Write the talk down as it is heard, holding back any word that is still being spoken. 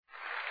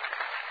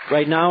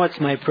Right now, it's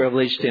my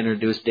privilege to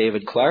introduce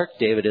David Clark.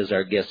 David is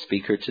our guest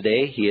speaker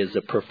today. He is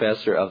a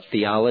professor of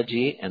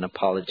theology and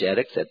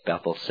apologetics at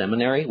Bethel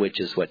Seminary, which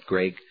is what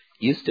Greg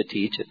used to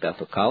teach at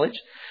Bethel College.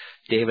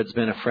 David's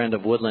been a friend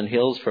of Woodland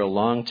Hills for a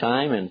long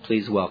time, and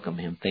please welcome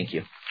him. Thank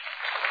you.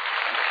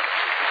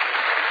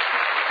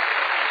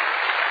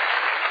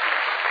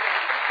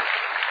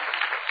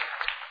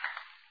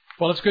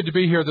 Well, it's good to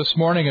be here this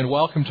morning, and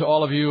welcome to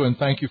all of you, and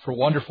thank you for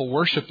wonderful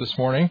worship this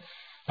morning.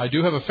 I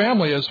do have a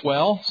family as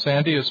well.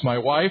 Sandy is my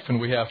wife,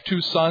 and we have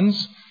two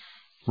sons,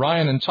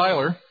 Ryan and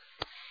Tyler.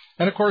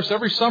 And, of course,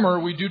 every summer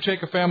we do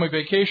take a family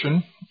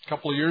vacation. A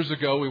couple of years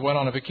ago, we went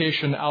on a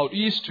vacation out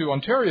east to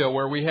Ontario,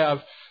 where we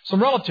have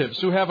some relatives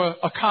who have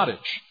a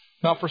cottage.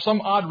 Now, for some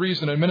odd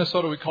reason, in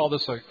Minnesota we call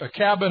this a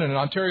cabin, and in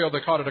Ontario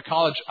they call it a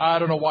cottage. I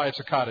don't know why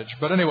it's a cottage,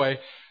 but anyway,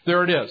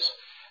 there it is.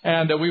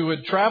 And we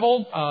would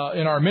travel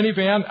in our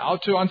minivan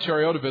out to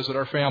Ontario to visit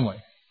our family.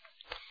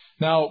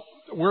 Now,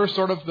 we're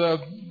sort of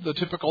the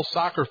typical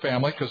soccer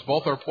family because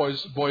both our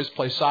boys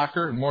play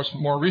soccer, and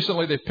more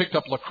recently they've picked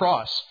up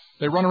lacrosse.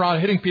 They run around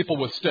hitting people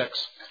with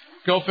sticks.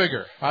 Go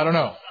figure. I don't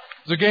know.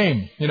 It's a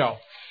game, you know.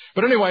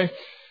 But anyway,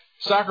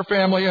 soccer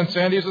family, and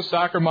Sandy is a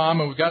soccer mom,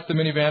 and we've got the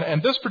minivan.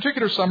 And this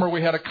particular summer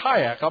we had a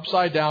kayak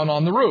upside down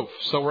on the roof.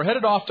 So we're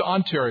headed off to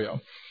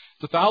Ontario.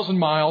 It's 1,000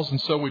 miles,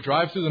 and so we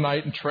drive through the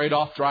night and trade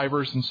off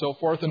drivers and so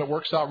forth, and it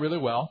works out really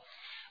well.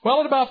 Well,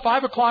 at about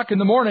 5 o'clock in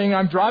the morning,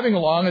 I'm driving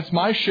along. It's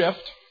my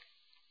shift.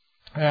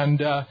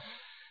 And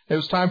it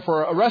was time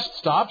for a rest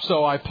stop,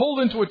 so I pulled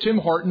into a Tim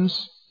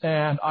Hortons,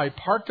 and I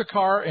parked the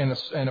car in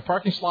a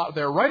parking slot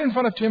there right in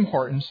front of Tim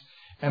Hortons,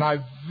 and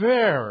I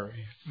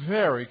very,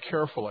 very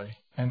carefully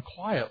and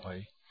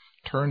quietly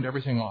turned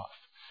everything off.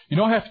 You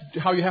know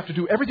how you have to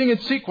do everything in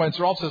sequence,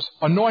 or else this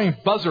annoying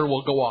buzzer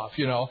will go off,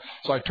 you know.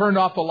 So I turned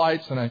off the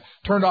lights, and I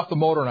turned off the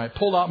motor, and I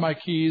pulled out my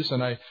keys,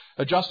 and I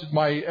adjusted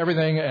my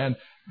everything, and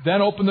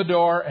then opened the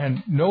door,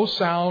 and no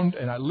sound,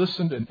 and I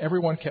listened, and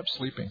everyone kept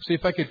sleeping. See,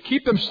 if I could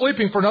keep them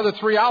sleeping for another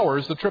 3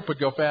 hours, the trip would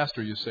go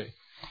faster, you see.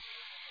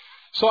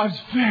 So I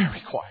was very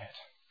quiet.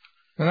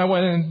 And I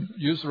went in,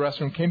 used the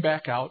restroom, came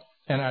back out,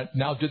 and I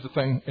now did the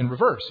thing in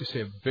reverse. You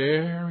see, I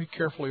very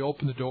carefully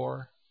opened the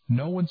door.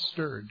 No one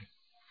stirred.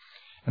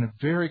 And I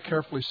very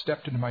carefully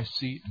stepped into my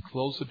seat and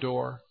closed the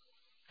door,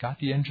 got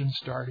the engine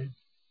started.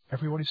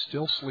 Everybody's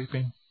still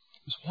sleeping.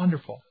 It was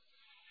wonderful.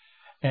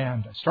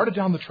 And I started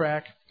down the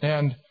track,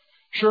 and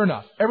sure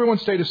enough, everyone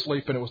stayed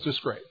asleep, and it was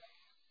just great.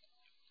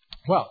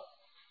 Well,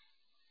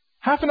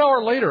 half an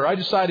hour later, I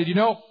decided,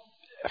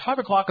 at 5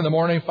 o'clock in the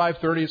morning,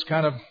 5:30, it's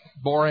kind of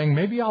boring.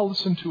 Maybe I'll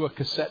listen to a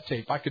cassette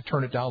tape. I could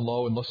turn it down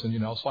low and listen,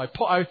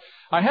 So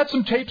I had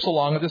some tapes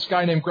along of this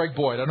guy named Greg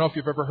Boyd. I don't know if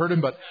you've ever heard him,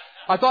 but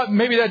I thought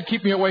maybe that'd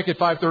keep me awake at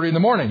 5:30 in the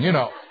morning,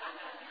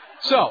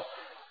 So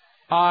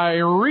I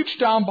reached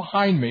down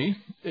behind me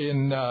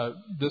in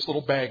this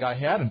little bag I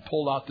had and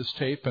pulled out this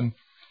tape. And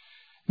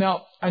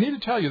now, I need to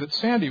tell you that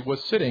Sandy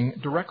was sitting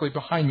directly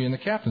behind me in the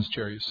captain's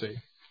chair, you see.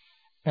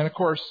 And, of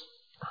course,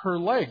 her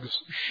legs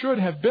should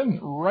have been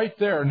right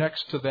there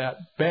next to that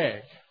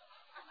bag.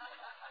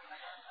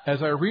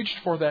 As I reached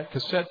for that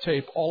cassette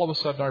tape, all of a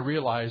sudden I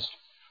realized,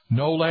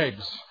 no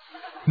legs,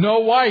 no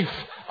wife.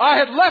 I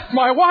had left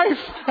my wife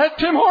at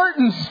Tim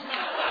Hortons.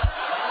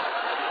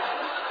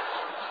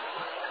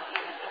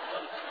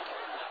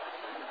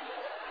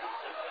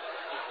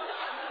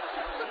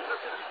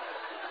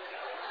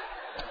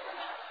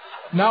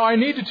 Now, I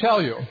need to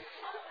tell you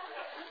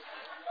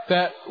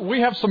that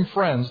we have some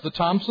friends, the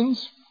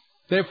Thompsons.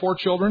 They have 4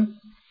 children.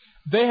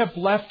 They have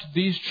left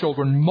these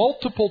children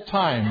multiple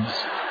times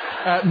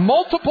at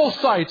multiple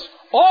sites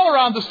all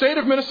around the state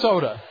of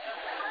Minnesota.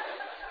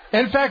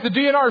 In fact, the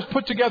DNR has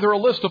put together a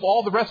list of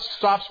all the rest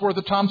stops where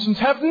the Thompsons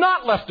have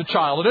not left a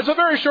child. And it's a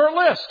very short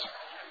list.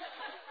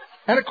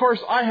 And, of course,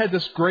 I had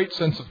this great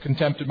sense of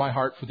contempt in my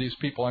heart for these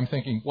people. I'm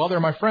thinking, well, they're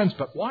my friends,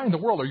 but why in the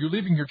world are you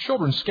leaving your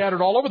children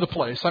scattered all over the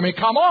place? I mean,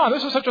 come on,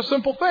 this is such a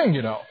simple thing,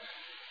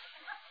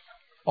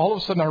 All of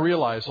a sudden I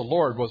realized the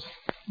Lord was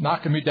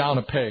knocking me down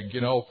a peg,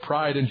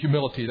 pride and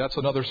humility. That's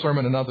another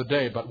sermon another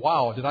day, but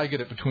wow, did I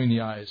get it between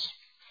the eyes.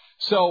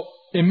 So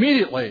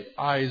immediately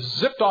I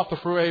zipped off the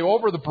freeway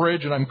over the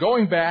bridge, and I'm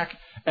going back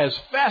as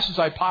fast as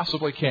I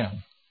possibly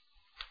can.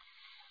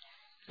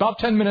 About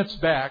 10 minutes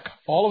back,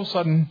 all of a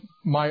sudden,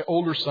 my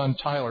older son,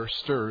 Tyler,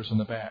 stirs in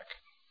the back.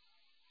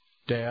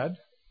 Dad?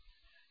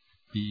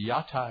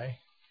 Yatai.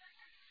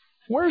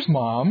 Where's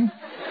Mom?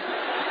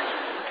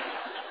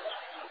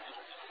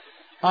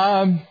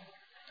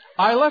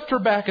 I left her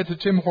back at the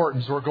Tim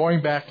Hortons. We're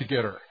going back to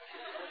get her.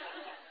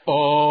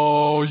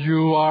 Oh,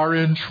 you are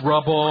in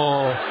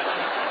trouble.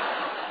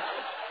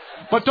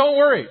 But don't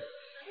worry.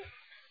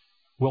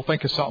 We'll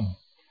think of something.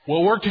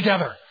 We'll work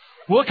together.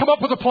 We'll come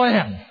up with a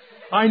plan.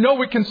 I know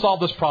we can solve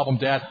this problem,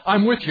 Dad.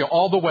 I'm with you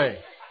all the way.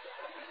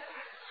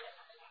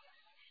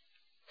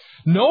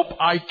 Nope,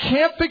 I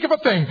can't think of a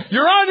thing.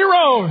 You're on your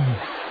own.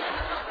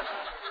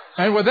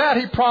 And with that,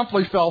 he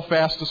promptly fell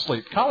fast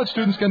asleep. College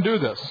students can do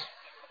this.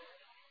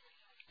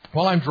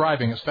 While I'm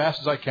driving as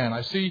fast as I can,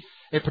 I see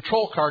a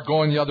patrol car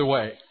going the other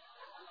way.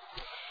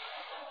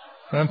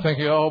 And I'm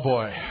thinking, oh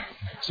boy.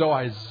 So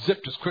I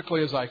zipped as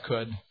quickly as I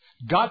could,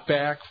 got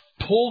back,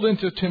 pulled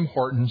into Tim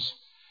Hortons,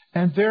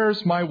 and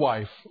there's my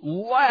wife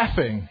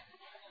laughing.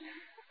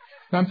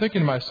 And I'm thinking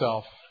to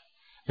myself,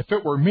 if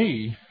it were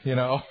me,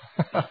 I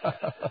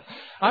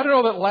don't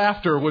know that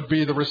laughter would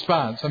be the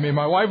response. I mean,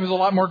 my wife is a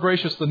lot more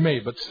gracious than me,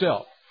 but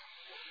still.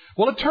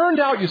 Well, it turned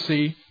out, you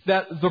see,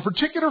 that the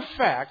particular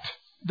fact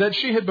that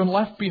she had been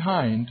left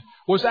behind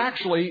was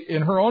actually,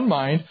 in her own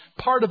mind,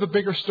 part of a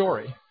bigger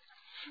story.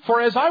 For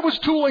as I was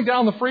tooling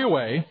down the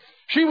freeway,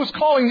 she was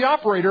calling the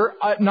operator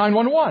at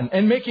 911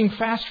 and making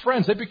fast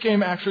friends. They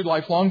became actually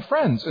lifelong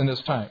friends in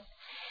this time.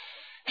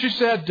 She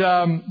said,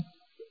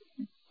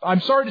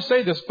 I'm sorry to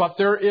say this, but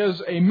there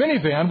is a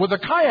minivan with a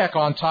kayak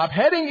on top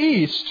heading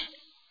east,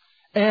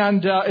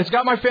 and it's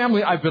got my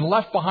family. I've been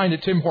left behind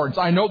at Tim Hortons.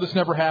 I know this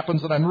never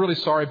happens, and I'm really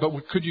sorry, but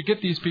could you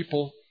get these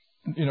people,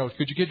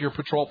 could you get your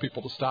patrol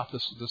people to stop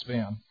this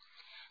van?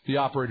 The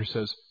operator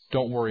says,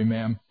 don't worry,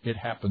 ma'am. It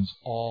happens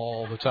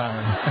all the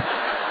time.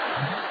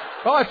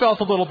 Well, I felt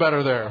a little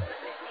better there.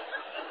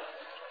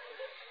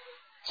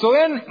 So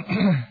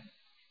then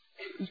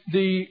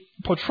the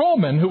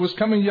patrolman who was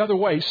coming the other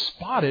way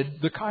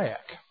spotted the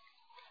kayak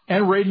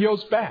and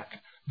radios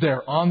back.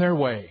 They're on their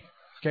way.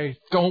 Okay,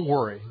 don't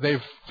worry.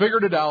 They've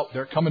figured it out.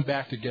 They're coming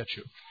back to get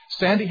you.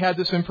 Sandy had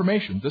this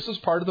information. This is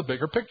part of the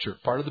bigger picture,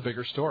 part of the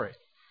bigger story.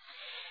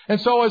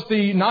 And so as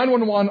the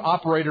 911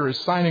 operator is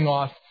signing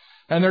off,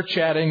 and they're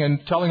chatting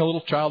and telling a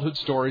little childhood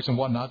stories and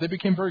whatnot. They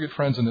became very good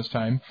friends in this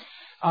time.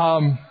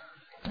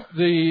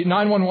 The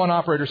 911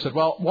 operator said,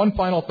 well, one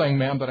final thing,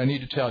 ma'am, that I need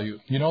to tell you.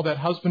 You know that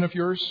husband of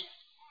yours?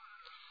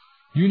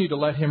 You need to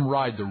let him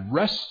ride the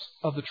rest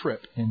of the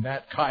trip in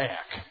that kayak.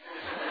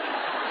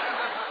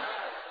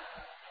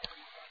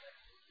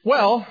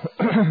 Well,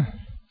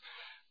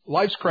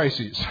 life's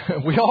crises.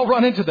 We all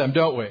run into them,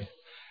 don't we?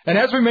 And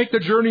as we make the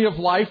journey of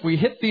life, we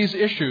hit these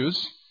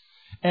issues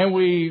and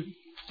we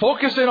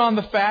focus in on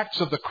the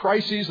facts of the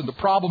crises and the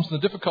problems and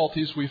the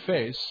difficulties we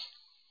face.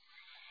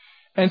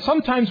 And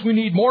sometimes we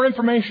need more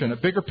information, a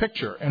bigger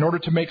picture, in order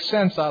to make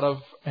sense out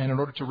of and in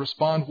order to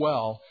respond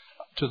well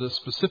to the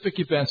specific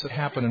events that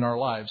happen in our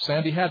lives.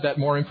 Sandy had that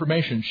more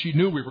information. She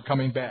knew we were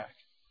coming back.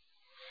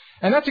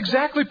 And that's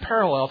exactly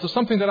parallel to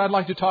something that I'd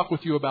like to talk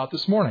with you about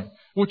this morning,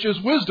 which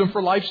is wisdom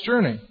for life's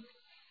journey.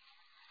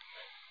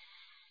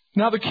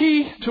 Now, the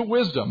key to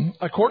wisdom,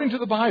 according to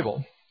the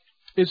Bible,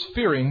 is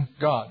fearing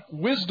God.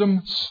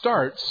 Wisdom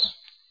starts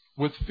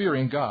with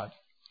fearing God.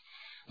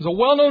 There's a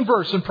well-known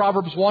verse in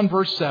Proverbs 1,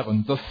 verse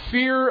 7. The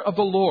fear of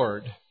the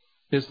Lord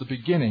is the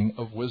beginning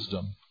of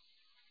wisdom.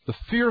 The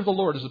fear of the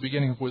Lord is the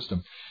beginning of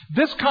wisdom.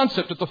 This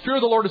concept that the fear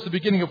of the Lord is the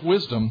beginning of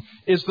wisdom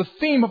is the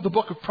theme of the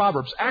book of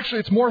Proverbs. Actually,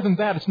 it's more than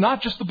that. It's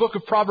not just the book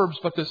of Proverbs,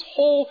 but this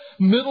whole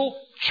middle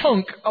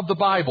chunk of the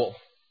Bible.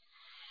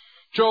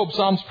 Job,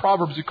 Psalms,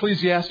 Proverbs,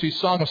 Ecclesiastes,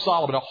 Song of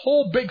Solomon, a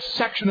whole big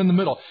section in the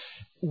middle.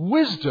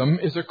 Wisdom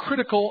is a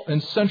critical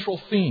and central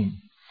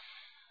theme.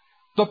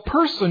 The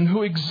person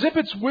who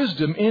exhibits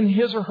wisdom in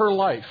his or her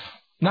life,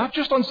 not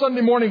just on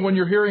Sunday morning when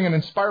you're hearing an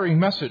inspiring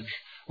message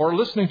or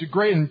listening to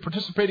great and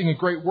participating in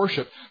great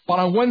worship, but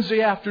on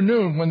Wednesday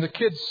afternoon when the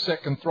kid's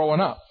sick and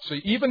throwing up. So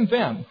even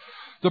then,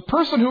 the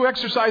person who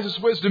exercises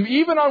wisdom,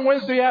 even on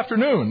Wednesday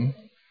afternoon,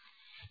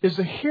 is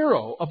the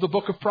hero of the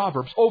book of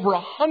Proverbs. Over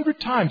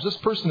 100 times this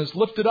person is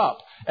lifted up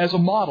as a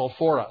model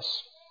for us.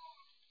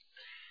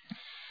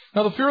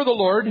 Now, the fear of the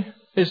Lord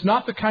is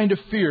not the kind of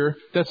fear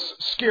that's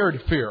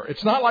scared fear.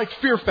 It's not like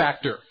Fear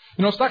Factor.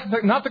 It's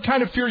not the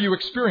kind of fear you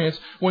experience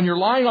when you're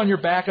lying on your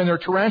back and there are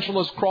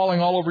tarantulas crawling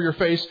all over your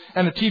face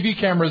and a TV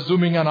camera is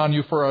zooming in on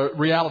you for a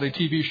reality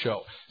TV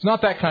show. It's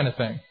not that kind of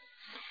thing.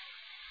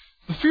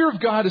 The fear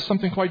of God is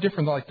something quite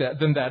different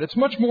than that. It's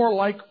much more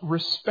like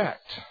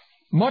respect,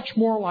 much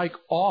more like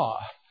awe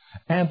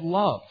and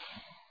love.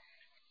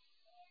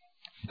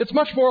 It's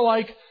much more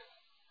like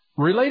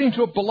relating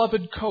to a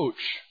beloved coach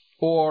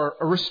or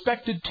a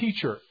respected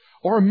teacher,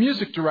 or a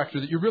music director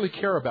that you really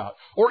care about,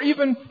 or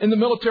even in the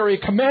military, a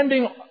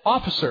commanding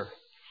officer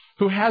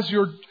who has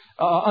your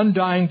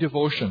undying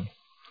devotion.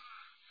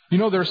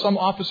 There are some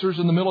officers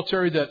in the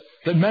military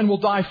that men will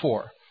die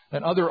for,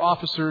 and other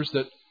officers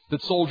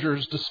that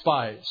soldiers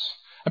despise.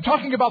 I'm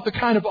talking about the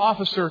kind of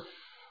officer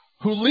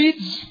who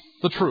leads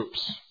the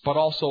troops, but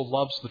also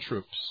loves the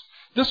troops.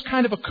 This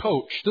kind of a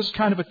coach, this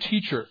kind of a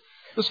teacher,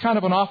 this kind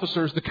of an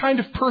officer is the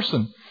kind of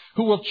person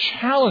who will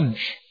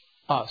challenge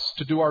us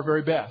to do our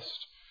very best,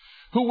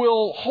 who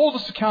will hold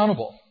us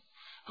accountable,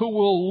 who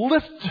will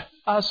lift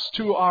us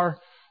to our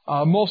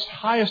most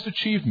highest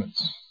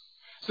achievements.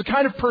 It's the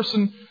kind of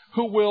person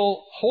who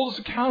will hold us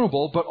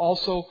accountable, but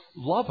also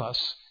love us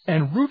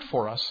and root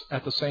for us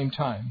at the same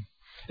time.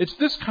 It's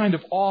this kind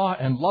of awe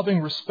and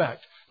loving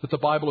respect that the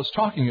Bible is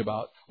talking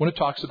about when it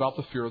talks about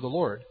the fear of the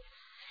Lord.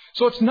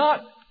 So it's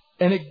not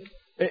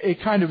a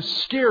kind of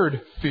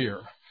scared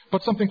fear,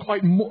 but something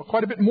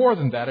quite a bit more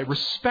than that, a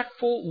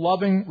respectful,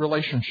 loving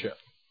relationship.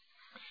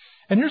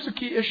 And here's the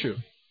key issue,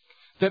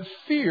 that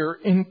fear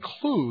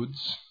includes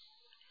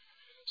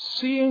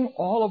seeing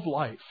all of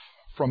life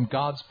from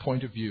God's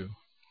point of view.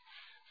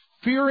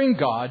 Fearing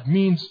God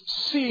means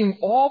seeing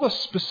all the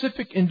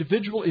specific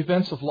individual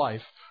events of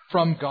life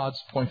from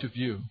God's point of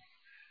view.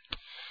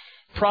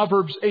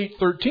 Proverbs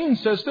 8:13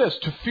 says this,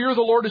 to fear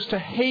the Lord is to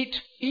hate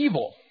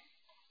evil.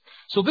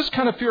 So this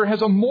kind of fear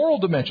has a moral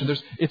dimension.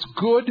 It's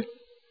good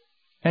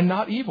and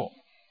not evil.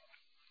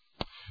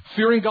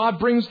 Fearing God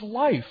brings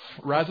life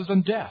rather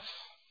than death.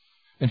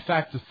 In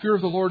fact, the fear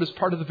of the Lord is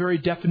part of the very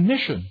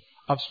definition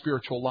of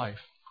spiritual life.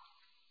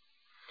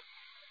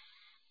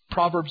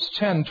 Proverbs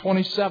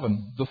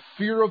 10:27, the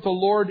fear of the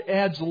Lord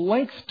adds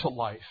length to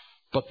life,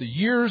 but the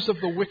years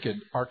of the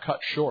wicked are cut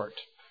short.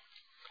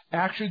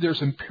 Actually,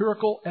 there's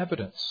empirical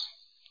evidence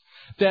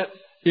that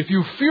if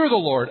you fear the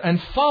Lord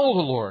and follow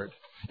the Lord,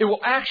 it will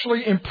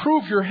actually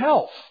improve your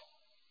health.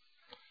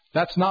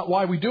 That's not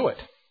why we do it.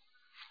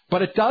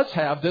 But it does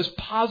have this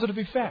positive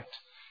effect,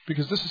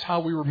 because this is how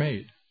we were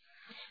made.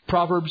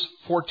 Proverbs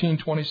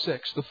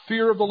 14:26, the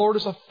fear of the Lord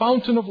is a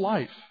fountain of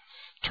life,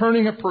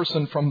 turning a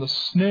person from the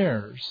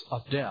snares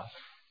of death.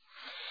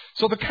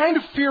 So the kind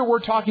of fear we're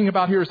talking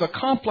about here is a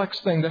complex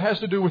thing that has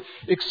to do with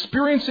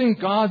experiencing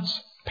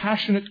God's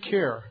passionate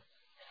care,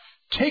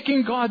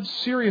 taking God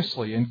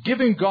seriously and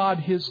giving God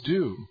His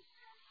due,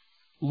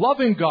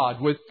 loving God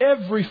with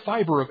every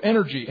fiber of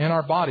energy in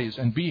our bodies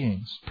and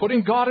beings,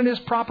 putting God in His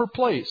proper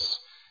place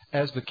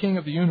as the King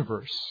of the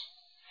universe,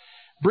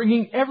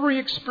 bringing every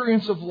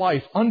experience of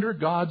life under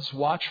God's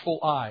watchful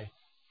eye,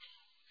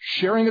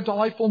 sharing a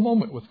delightful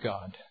moment with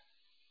God,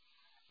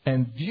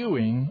 and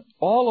viewing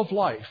all of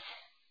life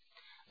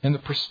in the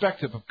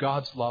perspective of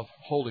God's love,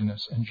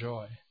 holiness, and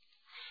joy.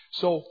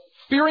 So,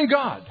 fearing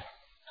God,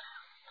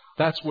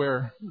 that's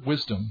where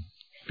wisdom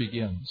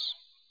begins.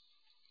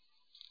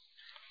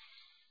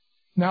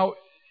 Now,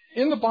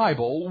 in the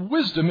Bible,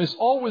 wisdom is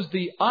always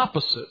the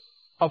opposite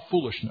of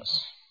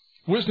foolishness.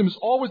 Wisdom is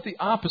always the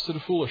opposite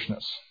of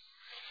foolishness.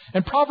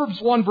 And Proverbs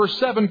 1 verse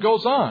 7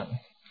 goes on.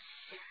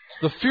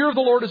 The fear of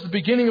the Lord is the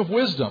beginning of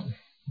wisdom,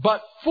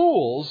 but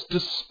fools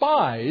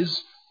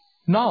despise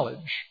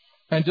knowledge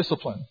and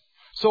discipline.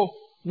 So,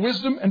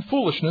 wisdom and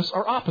foolishness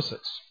are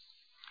opposites.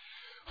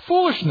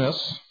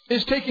 Foolishness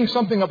is taking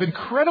something of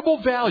incredible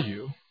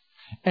value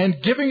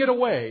and giving it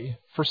away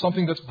for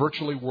something that's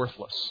virtually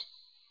worthless.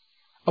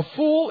 A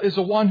fool is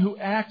the one who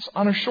acts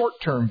on a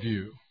short-term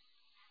view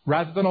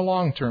rather than a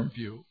long-term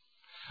view.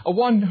 A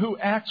one who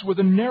acts with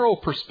a narrow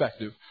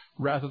perspective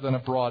rather than a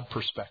broad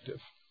perspective.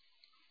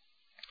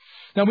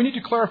 Now we need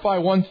to clarify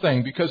one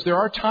thing, because there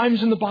are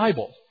times in the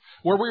Bible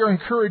where we are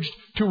encouraged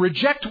to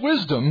reject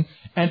wisdom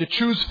and to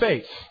choose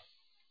faith.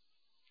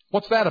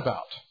 What's that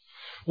about?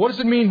 What does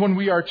it mean when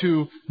we are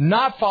to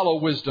not follow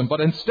wisdom,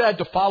 but instead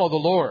to follow the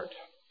Lord?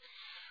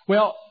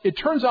 Well, it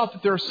turns out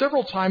that there are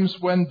several times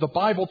when the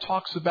Bible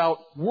talks about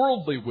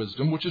worldly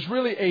wisdom, which is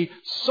really a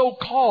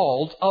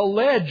so-called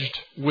alleged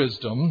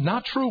wisdom,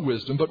 not true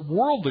wisdom, but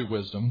worldly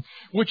wisdom,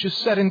 which is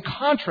set in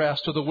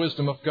contrast to the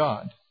wisdom of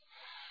God.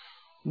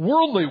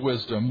 Worldly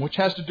wisdom, which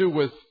has to do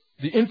with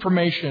the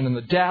information and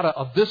the data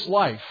of this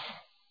life,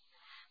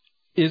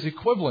 is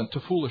equivalent to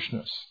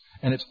foolishness,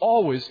 and it's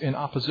always in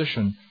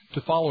opposition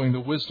to following the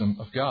wisdom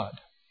of God.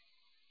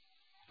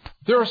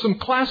 There are some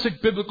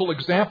classic biblical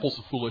examples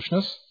of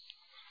foolishness.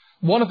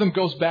 One of them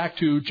goes back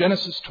to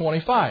Genesis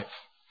 25.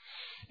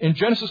 In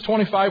Genesis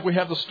 25, we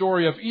have the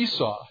story of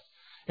Esau.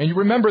 And you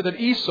remember that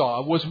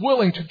Esau was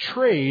willing to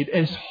trade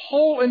his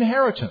whole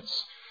inheritance,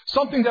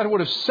 something that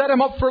would have set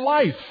him up for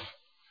life,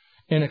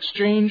 in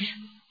exchange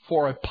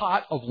for a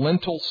pot of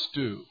lentil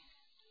stew.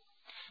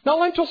 Now,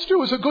 lentil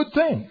stew is a good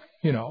thing,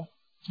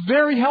 It's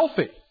very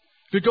healthy.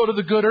 If you go to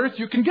the Good Earth,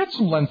 you can get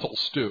some lentil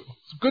stew.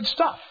 It's good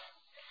stuff.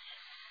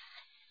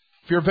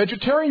 If you're a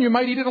vegetarian, you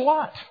might eat it a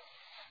lot.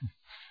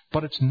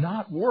 But it's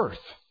not worth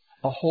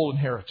a whole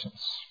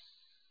inheritance.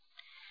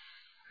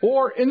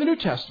 Or in the New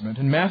Testament,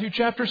 in Matthew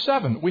chapter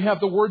 7, we have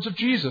the words of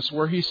Jesus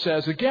where He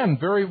says, again,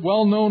 very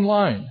well-known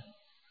line,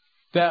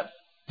 that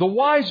the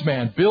wise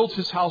man builds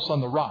his house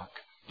on the rock.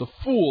 The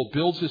fool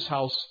builds his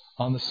house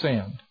on the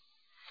sand.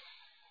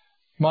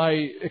 My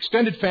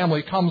extended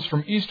family comes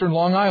from eastern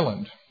Long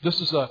Island. This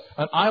is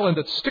an island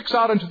that sticks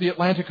out into the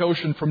Atlantic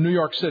Ocean from New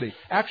York City.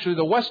 Actually,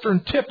 the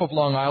western tip of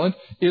Long Island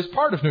is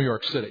part of New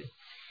York City.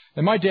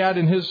 And my dad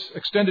and his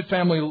extended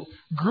family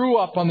grew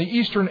up on the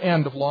eastern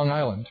end of Long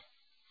Island.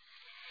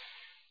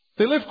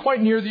 They lived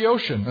quite near the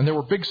ocean, and there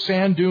were big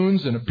sand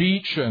dunes and a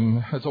beach,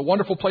 and it's a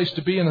wonderful place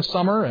to be in the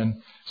summer.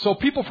 And so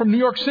people from New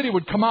York City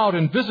would come out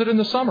and visit in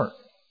the summer.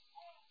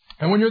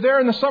 And when you're there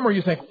in the summer,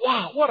 you think,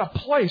 wow, what a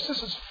place.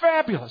 This is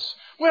fabulous.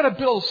 We had to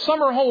build a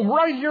summer home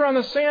right here on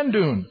the sand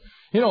dune.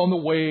 And the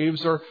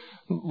waves are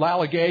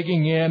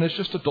lollygagging in. It's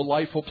just a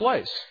delightful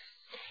place.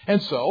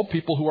 And so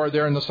people who are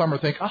there in the summer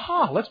think,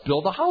 aha, let's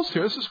build a house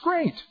here. This is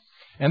great.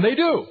 And they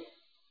do.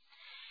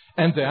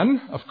 And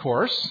then, of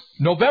course,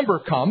 November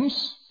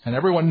comes, and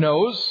everyone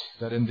knows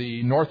that in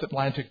the North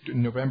Atlantic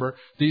in November,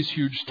 these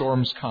huge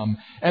storms come.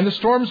 And the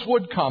storms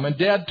would come. And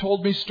Dad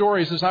told me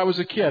stories as I was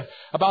a kid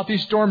about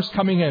these storms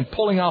coming in,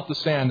 pulling out the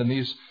sand and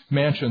these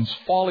mansions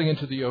falling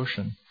into the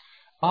ocean.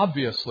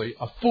 Obviously,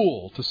 a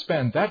fool to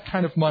spend that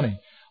kind of money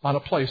on a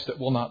place that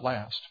will not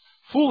last.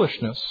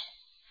 Foolishness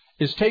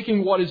is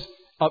taking what is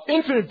of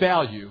infinite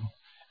value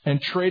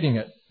and trading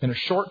it in a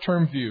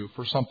short-term view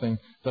for something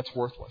that's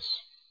worthless.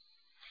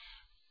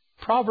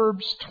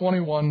 Proverbs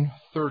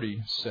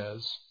 21:30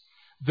 says,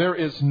 "There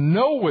is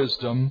no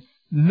wisdom,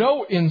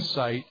 no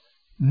insight,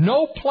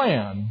 no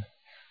plan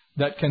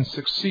that can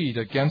succeed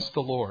against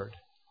the Lord.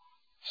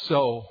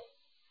 So,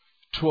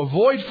 to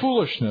avoid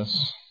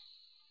foolishness,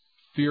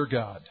 fear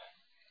God."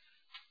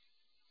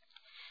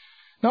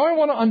 Now I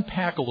want to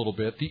unpack a little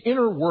bit the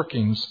inner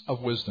workings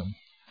of wisdom.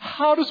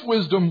 How does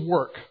wisdom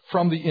work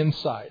from the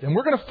inside? And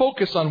we're going to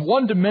focus on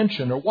one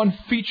dimension or one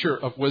feature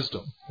of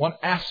wisdom, one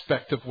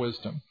aspect of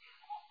wisdom.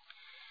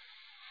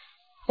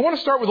 I want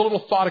to start with a little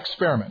thought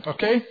experiment,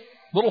 okay?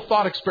 Little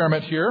thought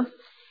experiment here.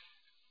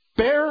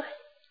 Bare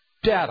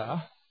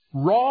data,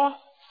 raw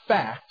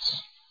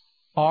facts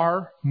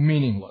are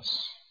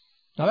meaningless.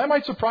 Now that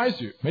might surprise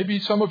you. Maybe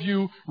some of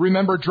you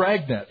remember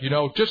Dragnet.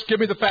 Just give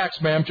me the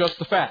facts, ma'am, just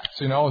the facts.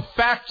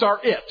 Facts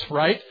are it,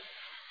 right?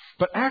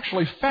 But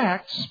actually,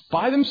 facts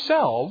by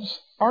themselves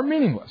are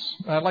meaningless.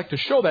 And I'd like to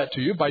show that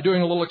to you by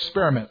doing a little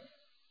experiment.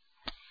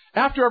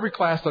 After every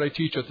class that I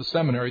teach at the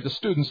seminary, the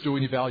students do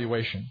an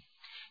evaluation.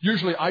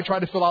 Usually I try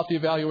to fill out the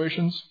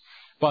evaluations,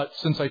 but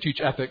since I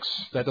teach ethics,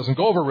 that doesn't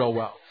go over real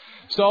well.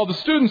 So the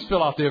students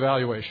fill out the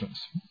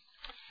evaluations.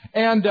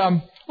 And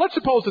let's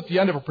suppose at the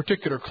end of a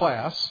particular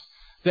class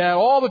that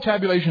all the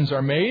tabulations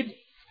are made,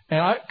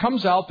 and it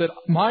comes out that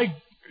my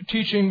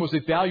teaching was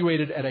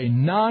evaluated at a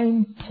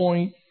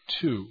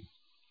 9.2.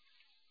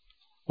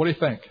 What do you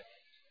think?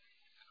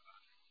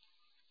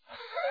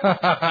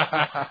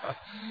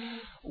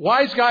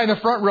 Wise guy in the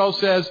front row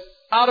says,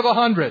 out of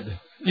 100.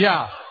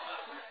 Yeah.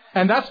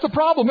 And that's the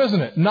problem,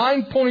 isn't it?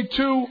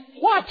 9.2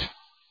 what?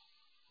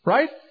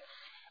 Right?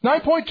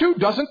 9.2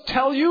 doesn't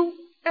tell you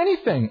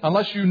anything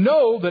unless you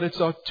know that it's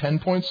a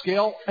 10-point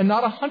scale and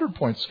not a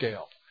 100-point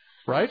scale.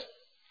 Right?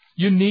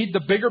 You need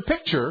the bigger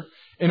picture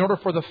in order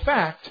for the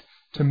fact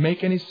to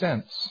make any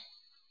sense.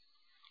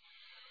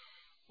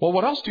 Well,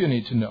 what else do you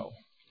need to know?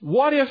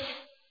 What if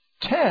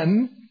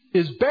 10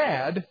 is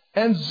bad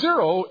and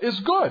 0 is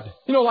good?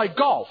 Like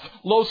golf,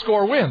 low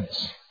score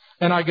wins,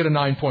 and I get a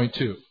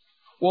 9.2.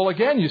 Well,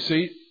 again, you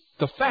see,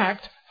 the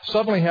fact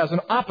suddenly has an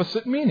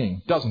opposite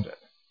meaning, doesn't it?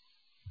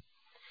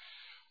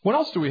 What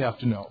else do we have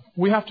to know?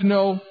 We have to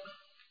know,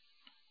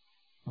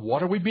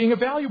 what are we being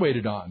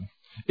evaluated on?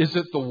 Is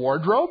it the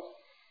wardrobe?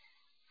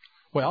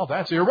 Well,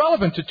 that's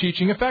irrelevant to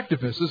teaching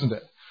effectiveness, isn't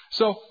it?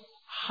 So,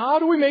 how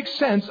do we make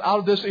sense out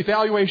of this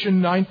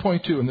evaluation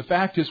 9.2? And the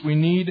fact is, we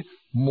need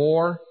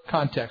more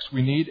context.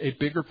 We need a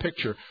bigger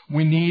picture.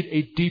 We need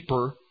a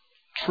deeper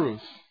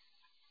truth.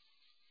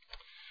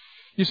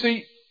 You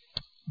see,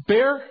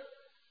 bare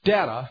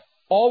data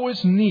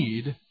always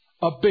need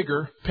a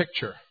bigger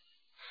picture.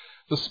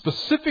 The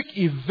specific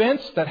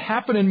events that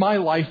happen in my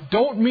life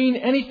don't mean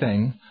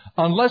anything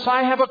unless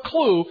I have a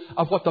clue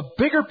of what the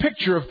bigger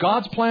picture of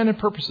God's plan and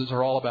purposes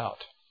are all about.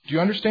 Do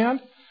you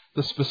understand?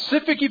 The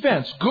specific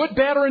events, good,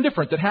 bad, or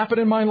indifferent, that happen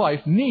in my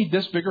life need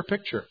this bigger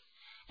picture.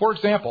 For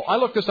example, I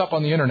looked this up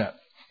on the internet.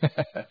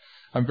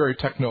 I'm very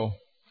techno.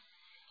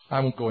 I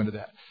won't go into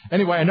that.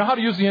 Anyway, I know how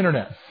to use the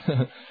internet.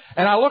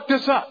 And I looked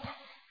this up.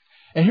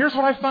 And here's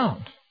what I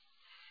found.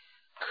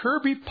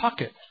 Kirby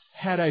Puckett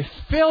had a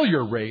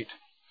failure rate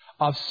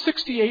of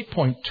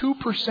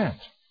 68.2%.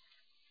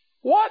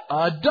 What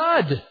a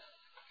dud!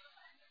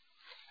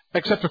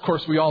 Except, of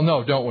course, we all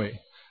know, don't we,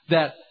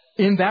 that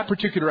in that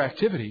particular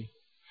activity,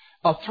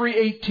 a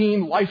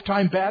 .318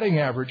 lifetime batting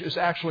average is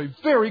actually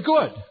very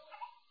good.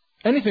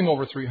 Anything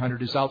over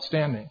 300 is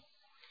outstanding.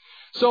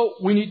 So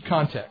we need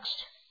context.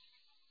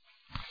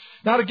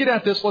 Now, to get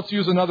at this, let's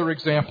use another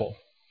example,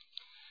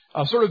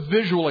 a sort of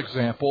visual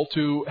example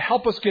to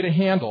help us get a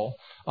handle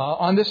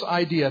on this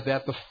idea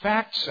that the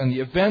facts and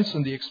the events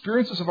and the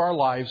experiences of our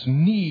lives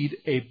need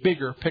a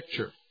bigger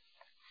picture.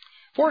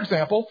 For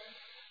example,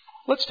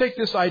 let's take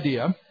this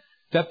idea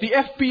that the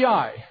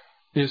FBI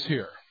is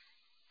here.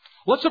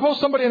 Let's suppose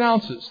somebody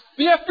announces,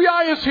 the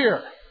FBI is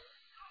here.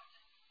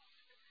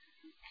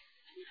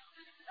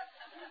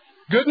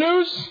 Good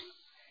news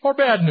or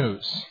bad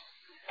news?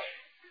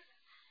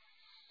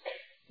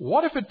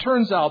 What if it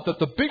turns out that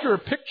the bigger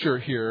picture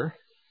here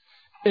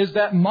is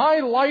that my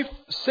life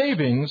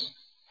savings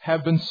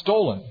have been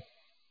stolen?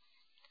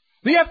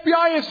 The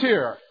FBI is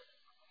here.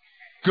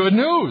 Good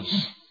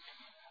news.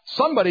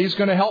 Somebody's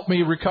going to help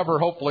me recover,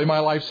 hopefully, my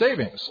life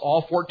savings,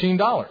 all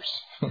 $14.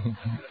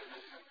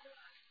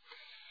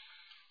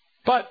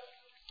 But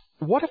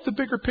what if the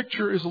bigger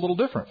picture is a little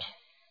different?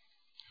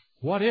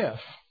 What if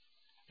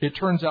it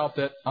turns out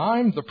that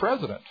I'm the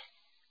president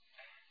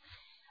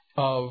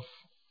of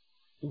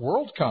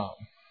WorldCom?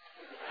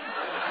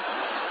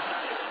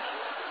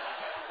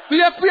 The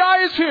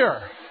FBI is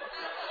here.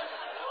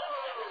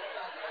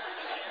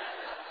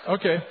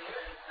 Okay.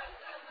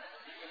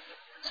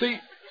 See,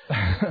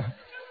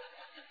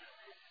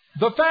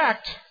 the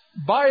fact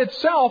by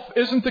itself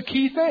isn't the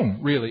key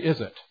thing, really,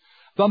 is it?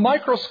 The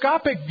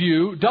microscopic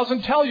view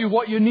doesn't tell you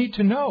what you need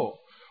to know.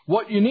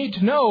 What you need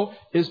to know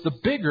is the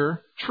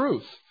bigger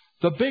truth,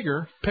 the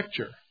bigger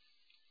picture.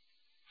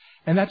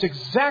 And that's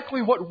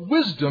exactly what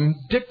wisdom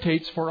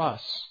dictates for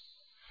us.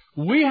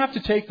 We have to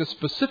take the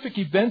specific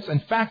events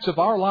and facts of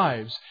our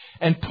lives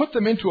and put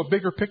them into a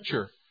bigger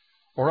picture,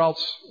 or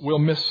else we'll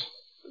miss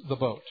the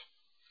boat.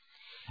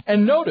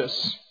 And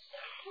notice,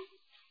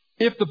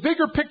 if the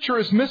bigger picture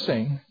is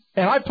missing,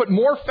 and I put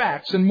more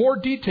facts and more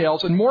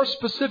details and more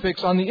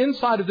specifics on the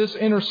inside of this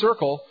inner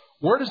circle,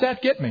 where does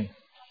that get me?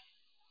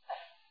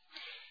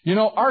 You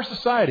know, our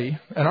society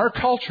and our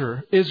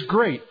culture is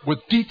great with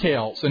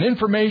details and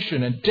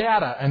information and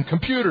data and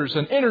computers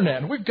and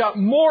internet. And we've got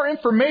more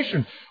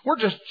information. We're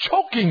just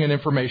choking in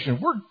information.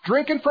 We're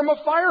drinking from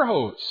a fire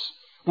hose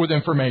with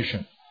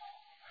information.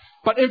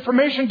 But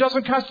information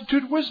doesn't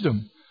constitute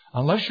wisdom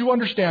unless you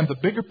understand the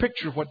bigger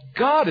picture of what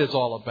God is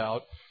all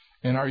about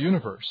in our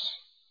universe.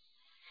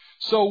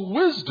 So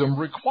wisdom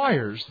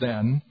requires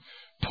then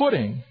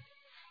putting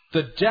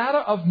the data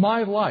of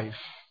my life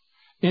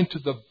into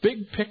the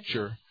big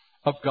picture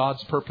of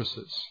God's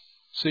purposes.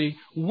 See,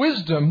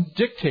 wisdom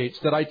dictates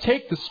that I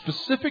take the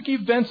specific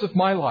events of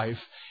my life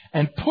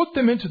and put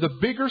them into the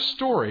bigger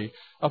story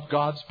of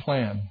God's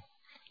plan.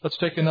 Let's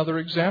take another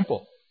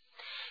example.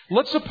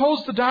 Let's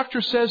suppose the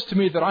doctor says to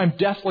me that I'm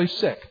deathly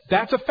sick.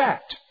 That's a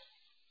fact.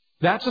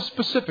 That's a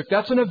specific.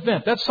 That's an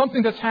event. That's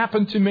something that's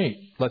happened to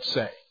me, let's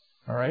say.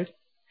 All right?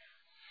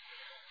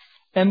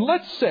 And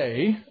let's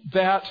say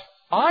that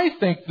I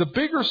think the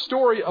bigger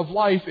story of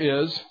life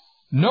is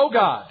no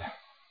God.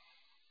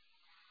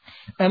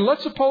 And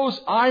let's suppose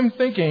I'm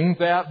thinking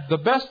that the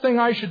best thing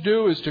I should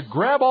do is to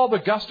grab all the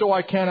gusto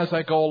I can as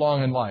I go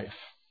along in life.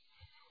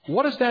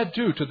 What does that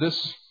do to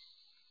this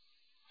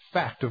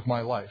fact of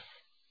my life?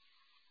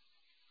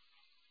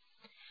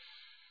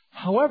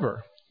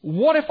 However,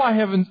 what if I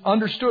haven't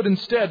understood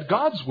instead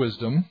God's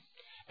wisdom,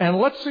 and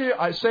let's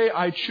say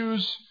I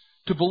choose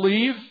to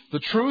believe the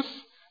truth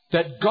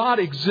that God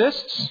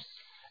exists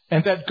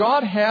and that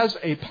God has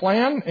a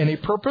plan and a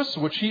purpose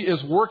which He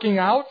is working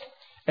out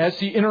as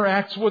He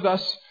interacts with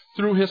us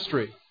through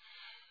history.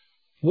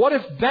 What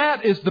if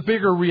that is the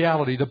bigger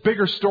reality, the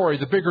bigger story,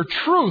 the bigger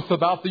truth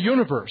about the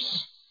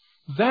universe?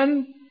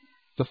 Then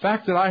the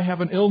fact that I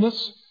have an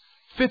illness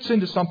fits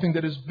into something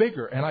that is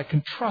bigger, and I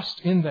can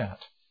trust in that.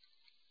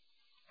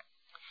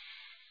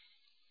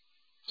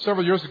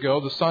 Several years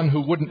ago, the son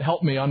who wouldn't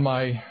help me on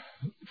my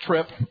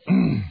trip,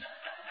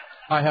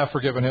 I have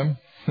forgiven him,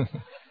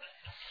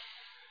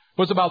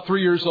 was about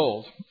 3 years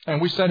old,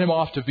 and we sent him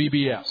off to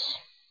VBS.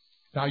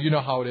 Now, you know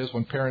how it is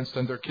when parents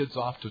send their kids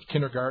off to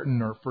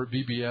kindergarten or for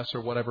VBS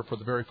or whatever for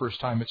the very first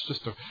time. It's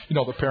just,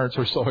 the parents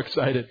are so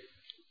excited.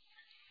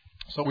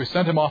 So we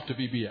sent him off to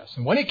VBS.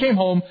 And when he came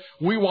home,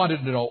 we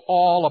wanted to know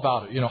all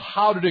about it.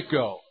 How did it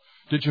go?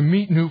 Did you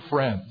meet new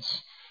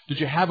friends?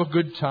 Did you have a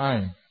good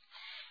time?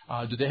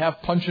 Did they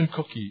have punch and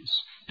cookies?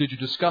 Did you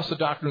discuss the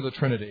doctrine of the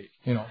Trinity?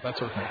 That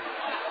sort of thing.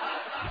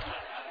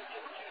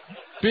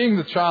 Being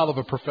the child of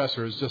a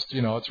professor is just,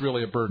 it's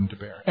really a burden to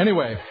bear.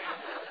 Anyway.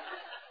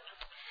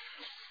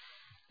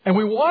 And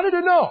we wanted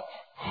to know,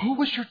 who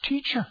was your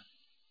teacher?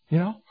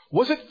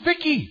 Was it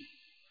Vicky?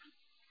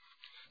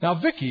 Now,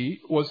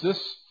 Vicky was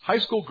this high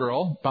school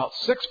girl, about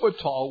 6 foot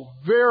tall,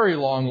 very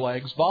long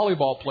legs,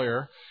 volleyball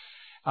player,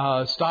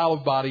 style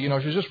of body. She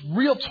was just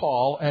real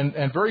tall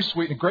and very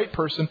sweet and a great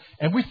person.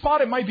 And we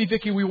thought it might be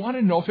Vicky. We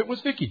wanted to know if it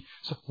was Vicky.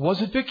 So,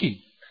 was it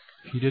Vicky?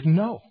 He didn't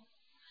know.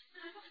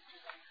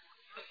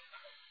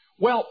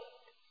 Well,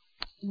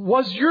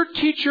 was your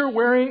teacher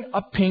wearing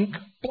a pink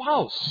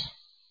blouse?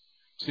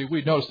 See,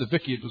 we noticed that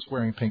Vicky was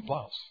wearing a pink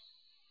blouse.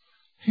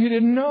 He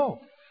didn't know.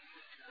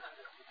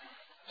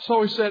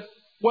 So he said,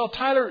 well,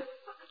 Tyler,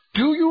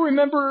 do you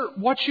remember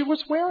what she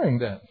was wearing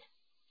then?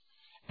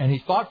 And he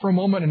thought for a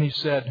moment and he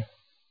said,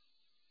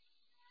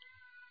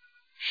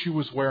 she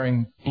was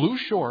wearing blue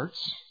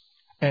shorts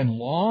and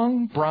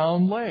long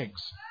brown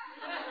legs.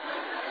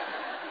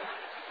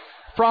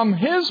 From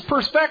his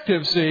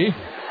perspective, see,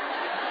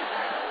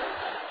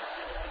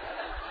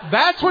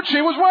 that's what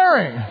she was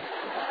wearing.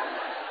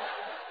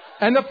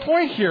 And the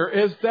point here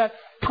is that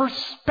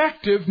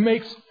perspective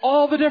makes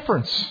all the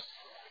difference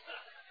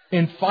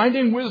in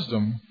finding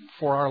wisdom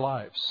for our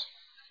lives.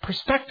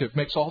 Perspective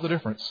makes all the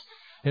difference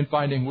in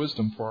finding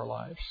wisdom for our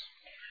lives.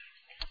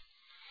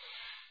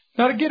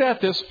 Now, to get at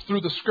this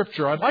through the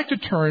Scripture, I'd like to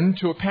turn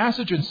to a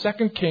passage in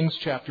 2 Kings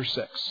chapter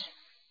 6.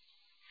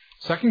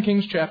 2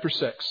 Kings chapter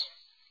 6.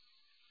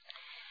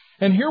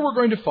 And here we're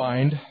going to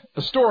find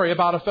a story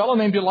about a fellow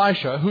named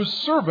Elisha whose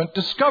servant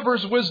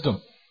discovers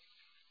wisdom.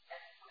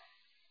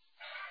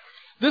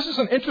 This is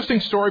an interesting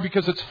story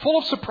because it's full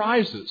of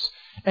surprises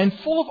and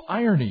full of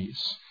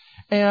ironies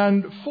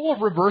and full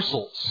of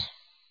reversals.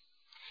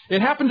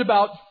 It happened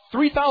about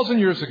 3,000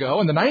 years ago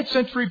in the 9th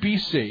century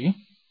BC.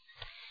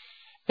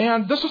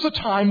 And this was a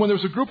time when there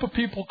was a group of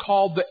people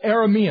called the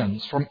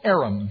Arameans from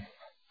Aram.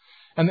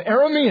 And the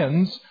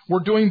Arameans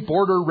were doing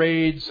border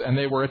raids and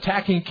they were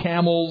attacking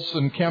camels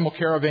and camel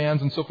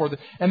caravans and so forth.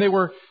 And they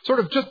were sort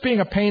of just being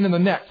a pain in the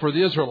neck for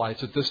the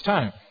Israelites at this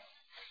time.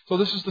 So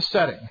this is the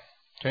setting.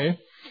 Okay?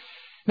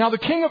 Now the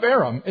king of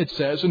Aram, it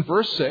says in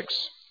verse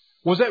 6,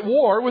 was at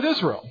war with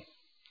Israel.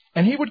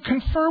 And he would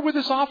confer with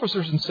his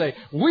officers and say,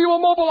 we will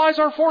mobilize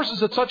our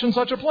forces at such and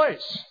such a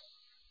place.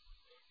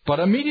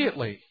 But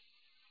immediately,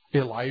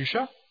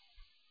 Elijah,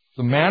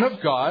 the man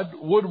of God,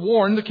 would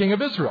warn the king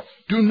of Israel,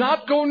 do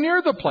not go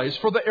near the place,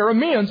 for the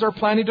Arameans are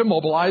planning to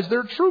mobilize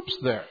their troops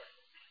there.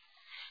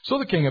 So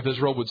the king of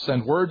Israel would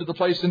send word to the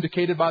place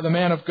indicated by the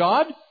man of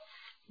God,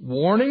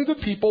 warning the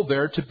people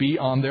there to be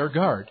on their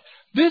guard.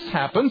 This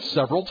happened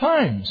several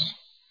times.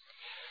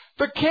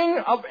 The king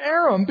of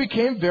Aram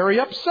became very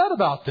upset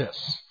about this.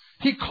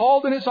 He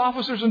called in his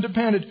officers and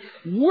demanded,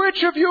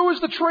 which of you is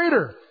the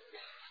traitor?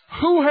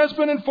 Who has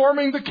been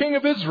informing the king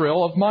of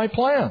Israel of my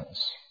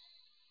plans?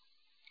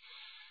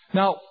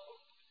 Now,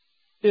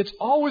 it's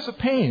always a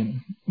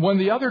pain when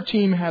the other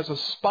team has a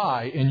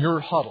spy in your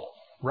huddle,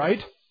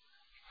 right?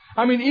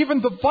 I mean,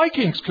 even the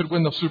Vikings could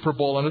win the Super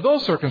Bowl under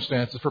those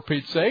circumstances, for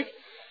Pete's sake.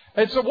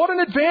 And so what an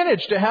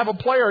advantage to have a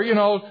player,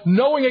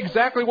 knowing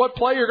exactly what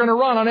play you're going to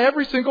run on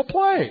every single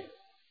play.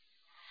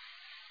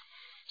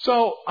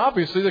 So,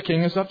 obviously, the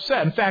king is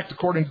upset. In fact,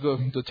 according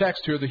to the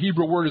text here, the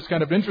Hebrew word is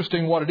kind of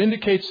interesting. What it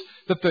indicates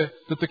that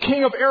the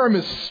king of Aram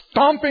is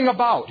stomping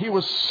about. He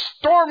was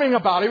storming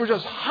about. He was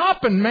just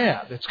hopping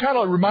mad. It kind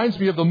of reminds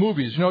me of the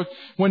movies.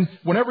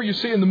 Whenever you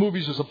see in the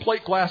movies there's a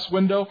plate glass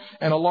window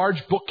and a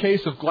large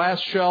bookcase of glass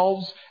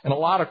shelves and a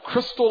lot of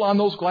crystal on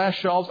those glass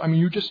shelves, I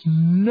mean, you just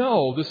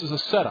know this is a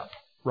setup,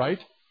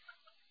 right?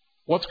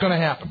 What's going to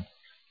happen?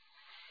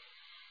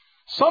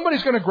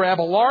 Somebody's going to grab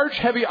a large,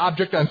 heavy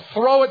object and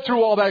throw it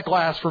through all that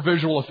glass for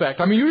visual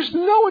effect. I mean, you just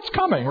know it's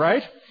coming,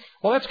 right?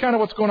 Well, that's kind of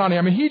what's going on here.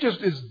 I mean, he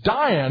just is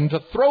dying to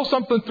throw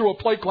something through a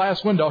plate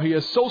glass window. He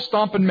is so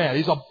stomping mad.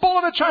 He's a bull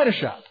in a china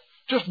shop.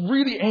 Just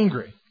really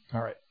angry.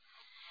 All right.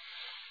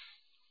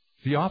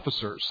 The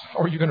officers,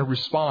 are you going to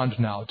respond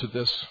now to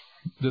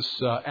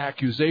this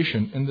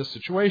accusation in this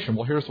situation?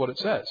 Well, here's what it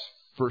says.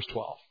 Verse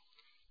 12.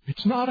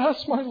 It's not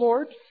us, my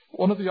lord,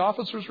 one of the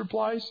officers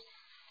replies.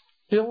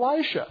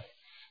 Elisha.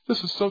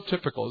 This is so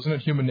typical, isn't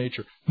it, human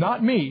nature?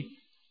 Not me,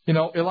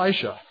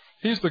 Elisha.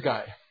 He's the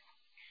guy.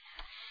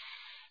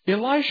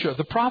 Elisha,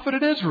 the prophet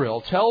in Israel,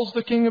 tells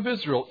the king of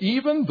Israel,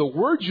 even the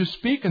words you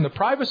speak in the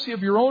privacy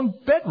of your own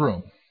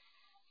bedroom.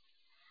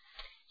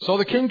 So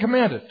the king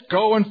commanded,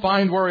 go and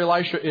find where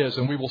Elisha is,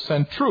 and we will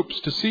send troops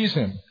to seize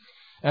him.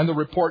 And the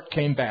report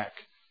came back.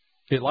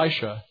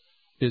 Elisha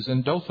is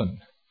in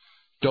Dothan.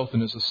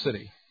 Dothan is a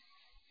city.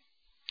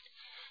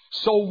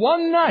 So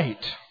one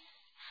night,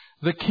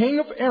 the king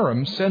of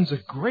Aram sends a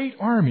great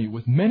army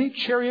with many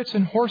chariots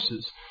and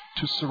horses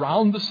to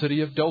surround the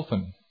city of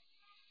Dothan.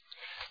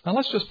 Now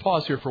let's just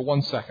pause here for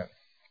 1 second.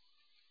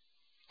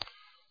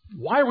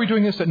 Why are we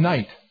doing this at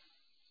night?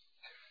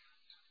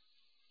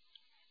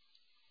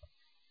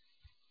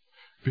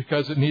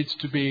 Because it needs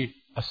to be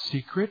a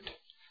secret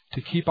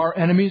to keep our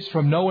enemies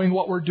from knowing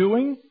what we're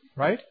doing,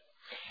 right?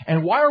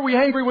 And why are we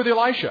angry with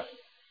Elisha?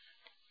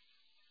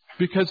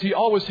 Because he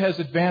always has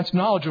advanced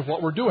knowledge of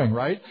what we're doing,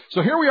 right?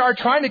 So here we are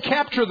trying to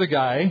capture the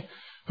guy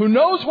who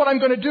knows what I'm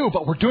going to do,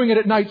 but we're doing it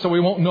at night so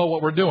we won't know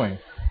what we're doing.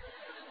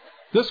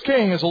 This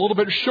king is a little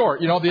bit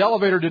short. The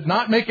elevator did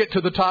not make it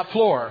to the top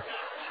floor.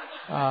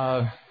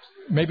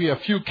 Maybe a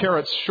few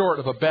carats short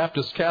of a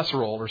Baptist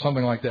casserole or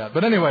something like that.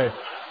 But anyway,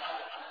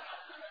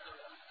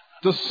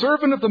 the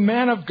servant of the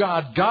man of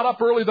God got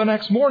up early the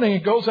next morning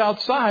and goes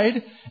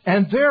outside,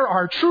 and there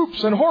are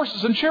troops and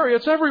horses and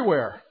chariots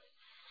everywhere.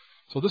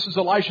 So this is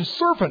Elisha's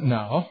servant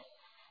now,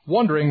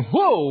 wondering,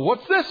 whoa,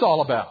 what's this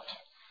all about?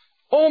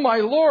 Oh, my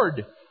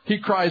Lord, he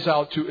cries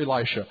out to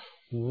Elisha,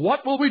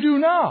 what will we do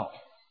now?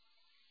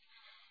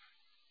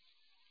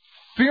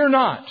 Fear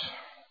not,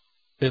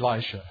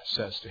 Elisha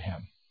says to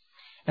him.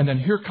 And then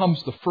here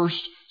comes the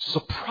first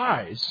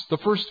surprise, the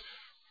first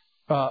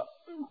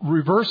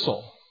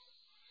reversal.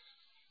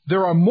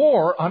 There are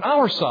more on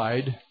our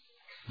side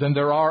than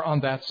there are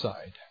on that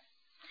side.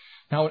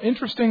 Now, an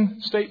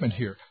interesting statement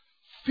here.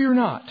 Fear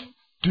not.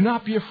 Do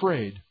not be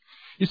afraid.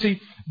 You see,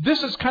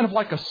 this is kind of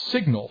like a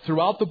signal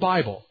throughout the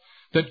Bible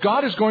that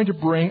God is going to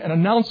bring an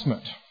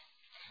announcement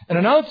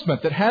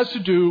that has to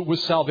do with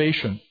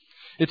salvation.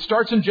 It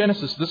starts in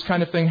Genesis. This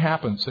kind of thing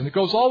happens. And it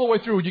goes all the way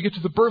through. You get to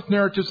the birth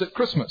narratives at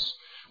Christmas.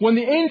 When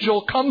the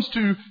angel comes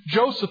to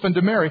Joseph and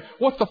to Mary,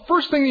 what's the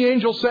first thing the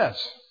angel says?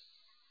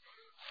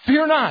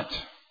 Fear not.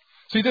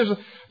 See,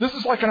 this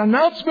is like an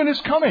announcement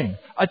is coming.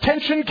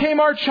 Attention,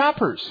 Kmart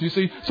shoppers. You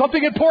see,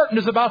 something important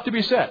is about to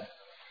be said.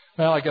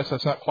 Well, I guess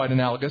that's not quite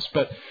analogous,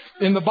 but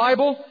in the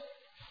Bible,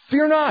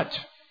 fear not.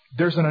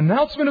 There's an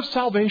announcement of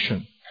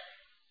salvation.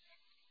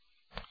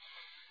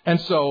 And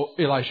so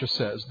Elisha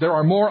says, there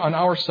are more on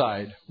our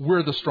side.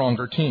 We're the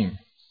stronger team.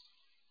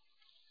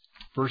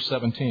 Verse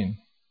 17.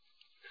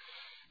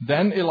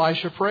 Then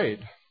Elisha prayed,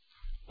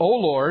 O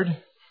Lord,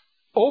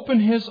 open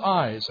his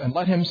eyes and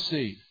let him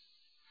see.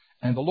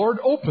 And the Lord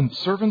opened the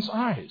servant's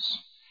eyes.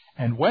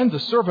 And when the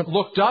servant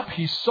looked up,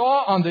 he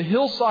saw on the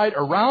hillside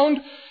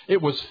around,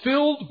 it was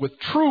filled with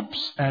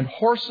troops and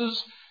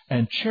horses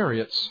and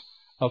chariots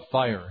of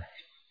fire.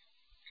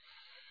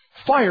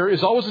 Fire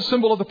is always a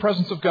symbol of the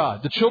presence of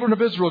God. The children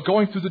of Israel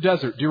going through the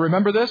desert. Do you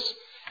remember this?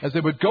 As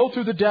they would go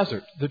through the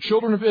desert, the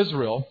children of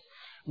Israel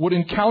would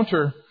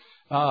encounter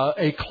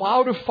a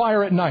cloud of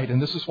fire at night,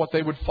 and this is what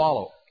they would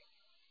follow.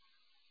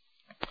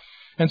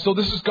 And so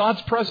this is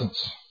God's presence.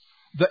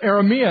 The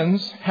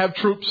Arameans have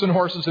troops and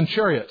horses and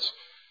chariots,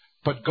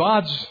 but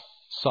God's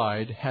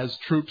side has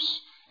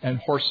troops and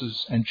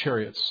horses and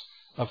chariots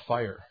of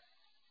fire.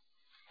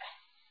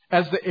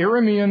 As the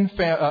Aramean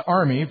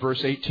army,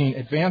 verse 18,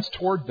 advanced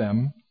toward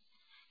them,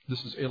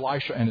 this is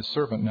Elisha and his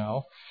servant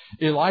now,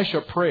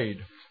 Elisha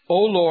prayed, "O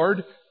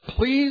Lord,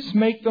 please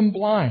make them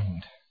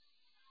blind."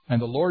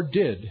 And the Lord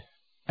did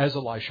as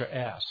Elisha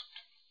asked.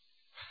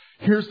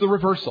 Here's the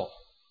reversal.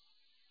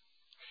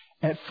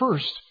 At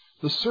first,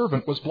 the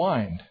servant was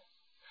blind,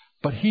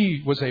 but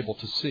he was able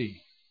to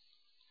see.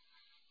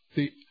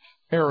 The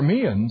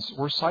Arameans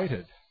were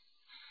sighted,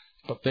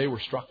 but they were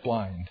struck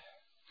blind.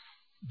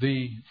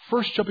 The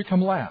first shall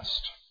become last.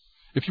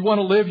 If you want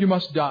to live, you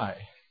must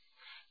die.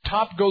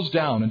 Top goes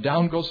down and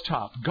down goes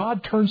top.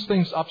 God turns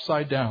things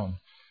upside down.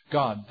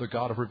 God, the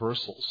God of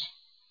reversals.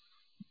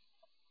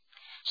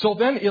 So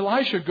then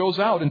Elisha goes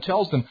out and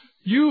tells them,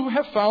 "You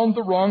have found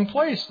the wrong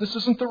place. This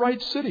isn't the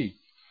right city.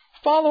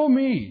 Follow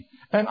me,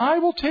 and I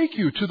will take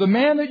you to the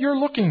man that you're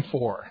looking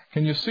for."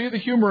 Can you see the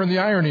humor and the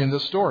irony in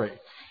this story?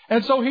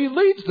 And so he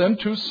leads them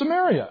to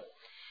Samaria.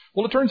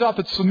 Well, it turns out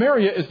that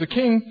Samaria is the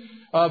king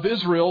of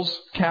Israel's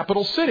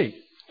capital city.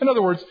 In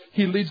other words,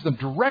 he leads them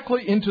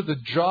directly into the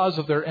jaws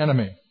of their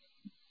enemy.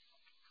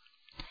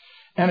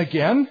 And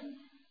again,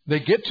 they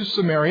get to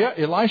Samaria.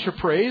 Elisha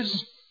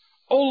prays,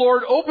 "O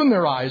Lord, open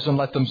their eyes and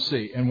let them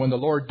see." And when the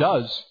Lord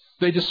does,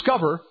 they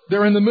discover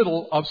they're in the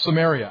middle of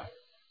Samaria.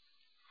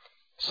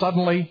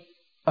 Suddenly,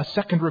 a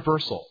second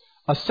reversal,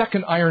 a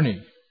second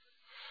irony.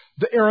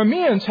 The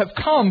Arameans have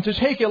come to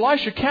take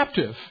Elisha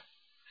captive.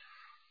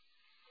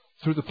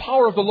 Through the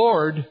power of the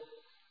Lord,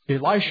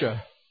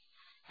 Elisha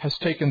has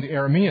taken the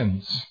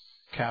Arameans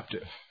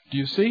captive. Do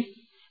you see?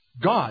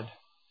 God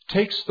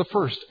takes the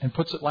first and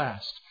puts it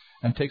last,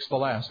 and takes the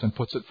last and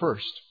puts it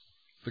first.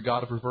 The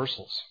God of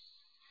reversals.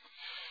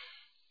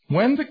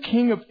 When the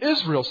king of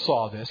Israel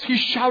saw this, he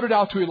shouted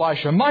out to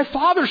Elisha, "My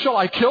father, shall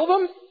I kill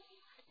them?"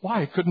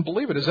 Why, he couldn't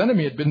believe it. His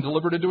enemy had been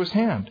delivered into his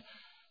hand.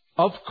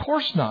 "Of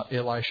course not,"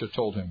 Elisha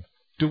told him.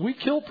 "Do we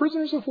kill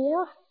prisoners of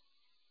war?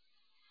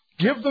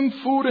 Give them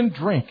food and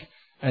drink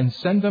and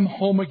send them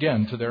home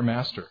again to their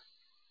master."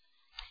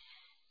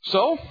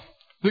 So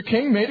the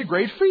king made a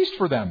great feast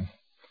for them,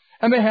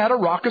 and they had a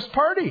raucous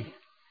party.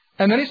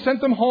 And then he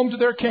sent them home to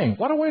their king.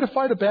 What a way to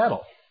fight a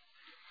battle.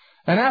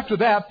 And after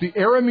that, the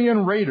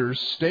Aramean raiders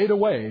stayed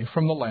away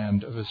from the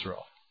land of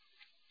Israel.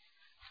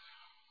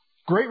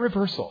 Great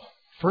reversal.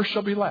 First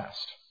shall be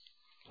last.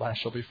 Last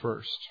shall be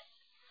first.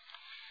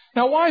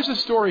 Now, why is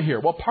this story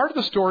here? Well, part of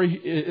the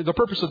story, the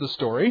purpose of the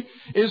story,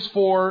 is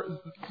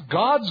for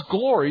God's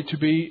glory to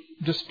be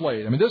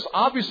displayed. I mean, this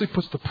obviously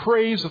puts the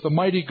praise of the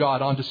mighty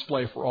God on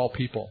display for all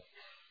people.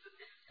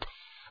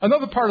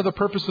 Another part of the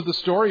purpose of the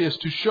story is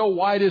to show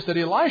why it is that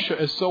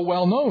Elisha is so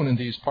well known in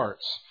these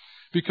parts.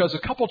 Because a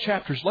couple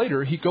chapters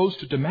later, he goes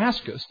to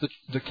Damascus,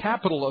 the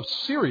capital of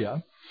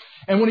Syria,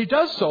 and when he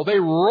does so, they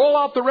roll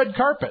out the red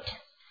carpet.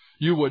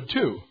 You would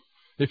too,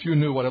 if you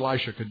knew what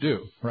Elisha could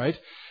do, right?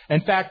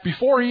 In fact,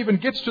 before he even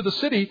gets to the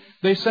city,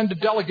 they send a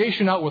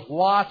delegation out with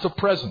lots of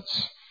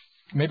presents.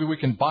 Maybe we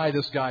can buy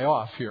this guy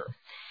off here.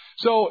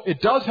 So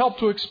it does help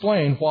to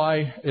explain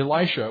why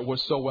Elisha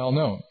was so well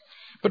known.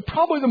 But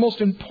probably the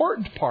most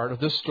important part of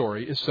this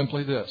story is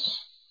simply this.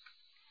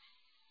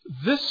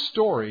 This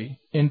story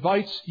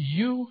invites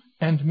you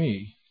and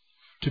me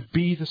to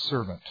be the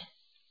servant.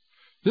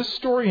 This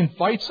story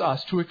invites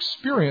us to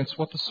experience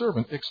what the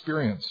servant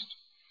experienced.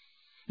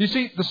 You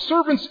see, the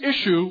servant's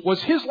issue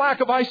was his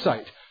lack of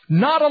eyesight,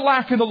 not a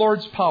lack in the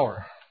Lord's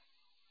power.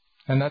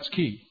 And that's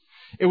key.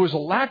 It was a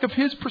lack of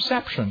his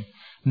perception,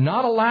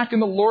 not a lack in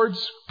the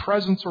Lord's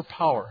presence or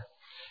power.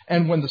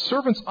 And when the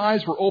servant's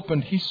eyes were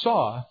opened, he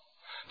saw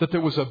that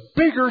there was a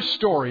bigger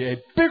story,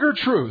 a bigger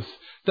truth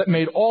that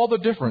made all the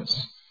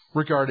difference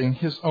regarding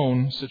his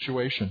own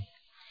situation.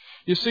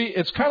 You see,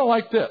 it's kind of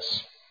like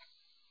this.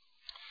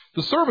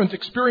 The servant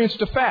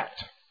experienced a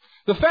fact.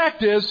 The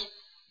fact is,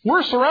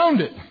 we're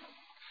surrounded.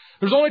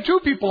 There's only two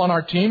people on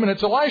our team, and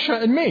it's Elisha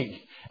and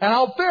me. And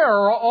out there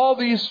are all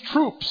these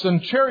troops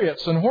and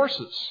chariots and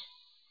horses.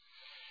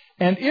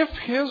 And if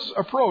his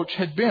approach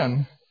had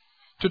been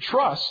to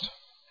trust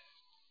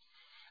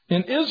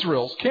in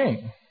Israel's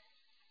king,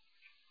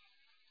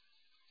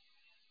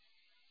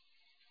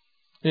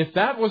 if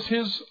that was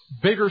his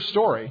bigger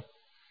story,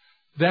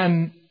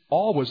 then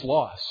all was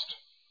lost.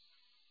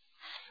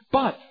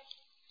 But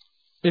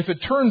if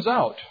it turns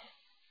out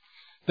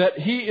that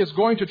he is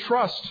going to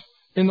trust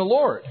in the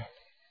Lord,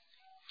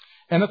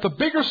 and that the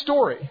bigger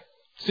story,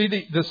 see,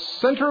 the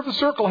center of the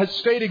circle has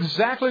stayed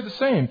exactly the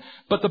same,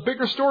 but the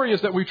bigger story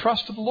is that we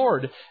trust the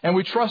Lord, and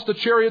we trust the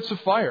chariots of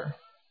fire,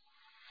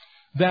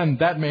 then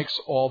that makes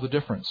all the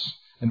difference.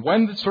 And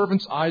when the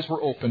servant's eyes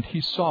were opened,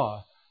 he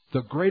saw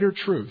the greater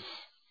truth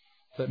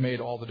that made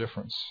all the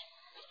difference.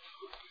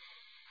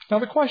 Now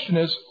the question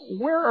is,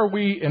 where are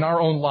we in our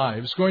own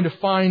lives going to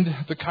find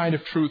the kind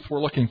of truth we're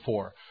looking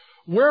for?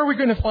 Where are we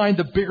going to find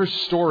the bigger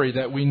story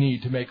that we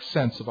need to make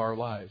sense of our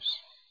lives?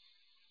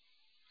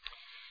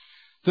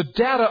 The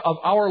data of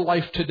our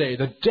life today,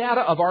 the data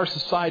of our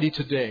society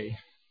today,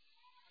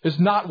 is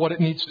not what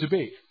it needs to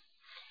be.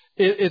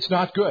 It's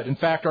not good. In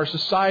fact, our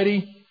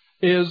society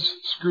is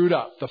screwed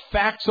up. The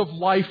facts of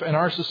life in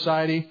our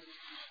society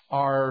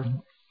are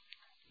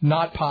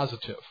not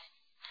positive.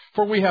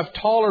 For we have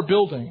taller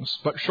buildings,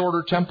 but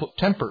shorter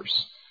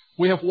tempers.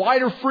 We have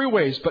wider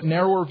freeways, but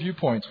narrower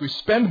viewpoints. We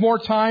spend more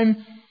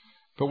time,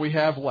 but we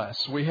have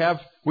less.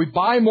 We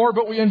buy more,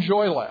 but we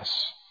enjoy less.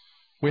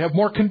 We have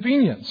more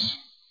convenience,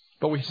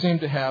 but we seem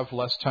to have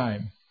less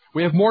time.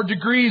 We have more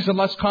degrees and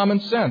less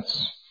common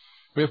sense.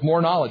 We have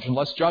more knowledge and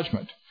less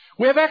judgment.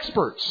 We have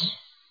experts,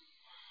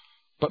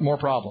 but more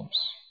problems.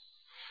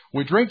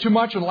 We drink too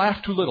much and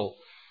laugh too little.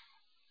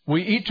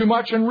 We eat too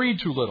much and read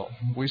too little.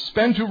 We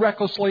spend too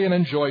recklessly and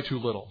enjoy too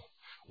little.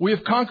 We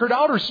have conquered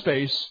outer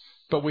space,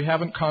 but we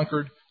haven't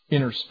conquered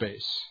inner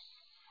space.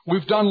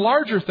 We've done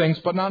larger things,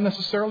 but not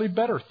necessarily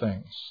better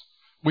things.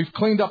 We've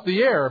cleaned up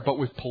the air, but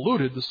we've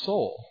polluted the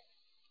soul.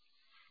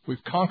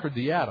 We've conquered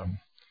the atom.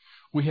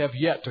 We have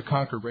yet to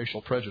conquer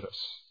racial prejudice.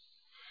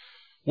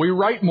 We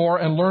write more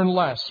and learn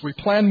less. We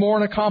plan more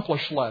and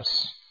accomplish less.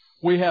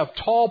 We have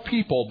tall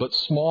people, but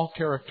small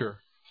character.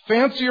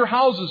 Fancier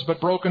houses,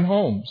 but broken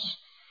homes.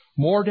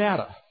 More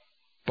data,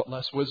 but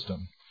less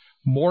wisdom.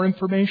 More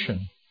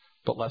information,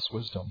 but less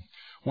wisdom.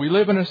 We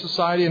live in a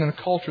society and in a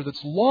culture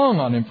that's long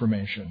on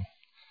information,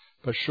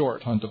 but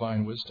short on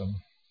divine wisdom.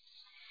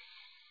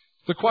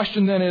 The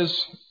question then is,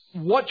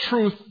 what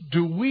truth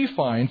do we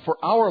find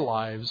for our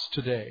lives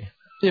today?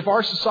 If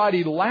our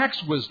society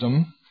lacks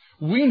wisdom,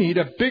 we need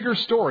a bigger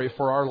story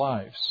for our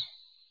lives.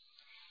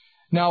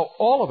 Now,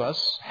 all of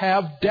us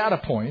have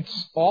data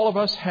points. All of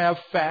us have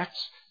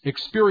facts,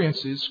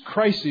 experiences,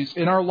 crises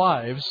in our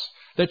lives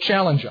that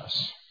challenge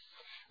us.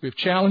 We have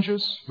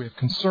challenges, we have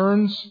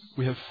concerns,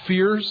 we have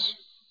fears,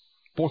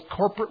 both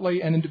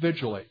corporately and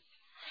individually.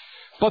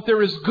 But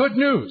there is good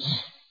news,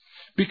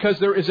 because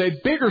there is a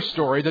bigger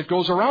story that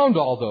goes around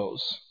all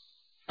those.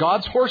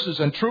 God's horses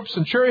and troops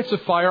and chariots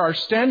of fire are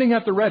standing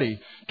at the ready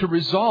to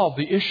resolve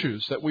the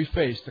issues that we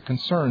face, the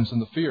concerns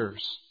and the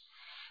fears.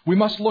 We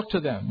must look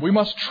to them. We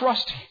must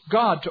trust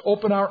God to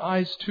open our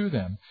eyes to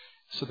them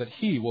so that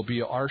He will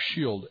be our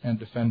shield and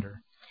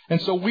defender.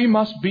 And so we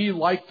must be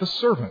like the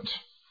servant.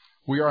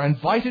 We are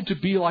invited to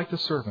be like the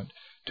servant,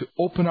 to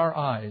open our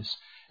eyes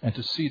and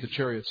to see the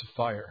chariots of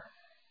fire.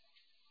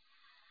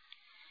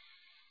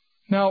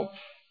 Now,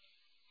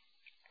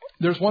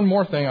 there's one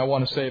more thing I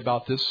want to say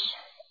about this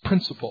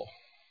principle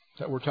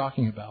that we're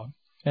talking about,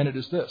 and it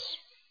is this.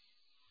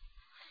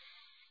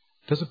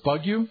 Does it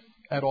bug you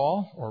at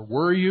all or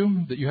worry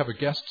you that you have a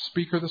guest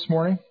speaker this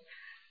morning?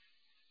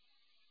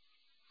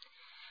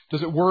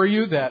 Does it worry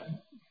you that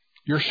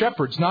your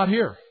shepherd's not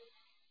here?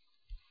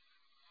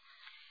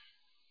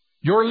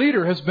 Your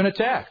leader has been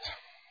attacked.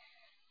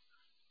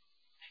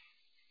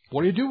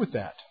 What do you do with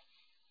that?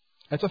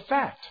 That's a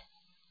fact.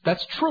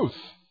 That's truth.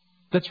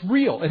 That's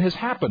real. It has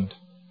happened.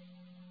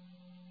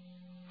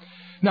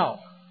 Now,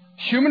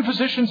 human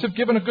physicians have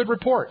given a good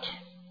report.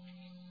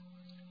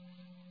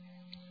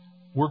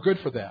 We're good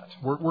for that.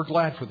 We're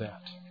glad for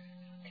that.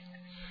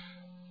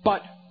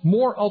 But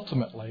more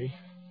ultimately,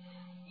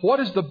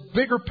 what is the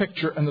bigger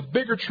picture and the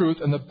bigger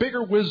truth and the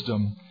bigger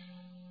wisdom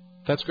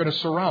that's going to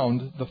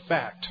surround the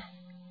fact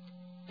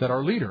that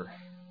our leader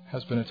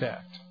has been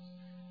attacked?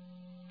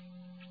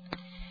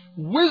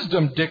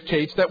 Wisdom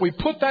dictates that we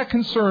put that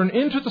concern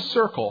into the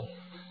circle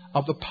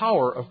of the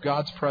power of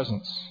God's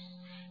presence.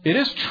 It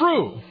is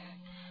true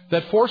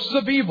that forces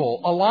of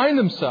evil align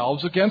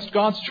themselves against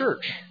God's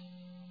church.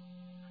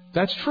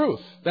 That's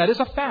truth. That is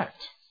a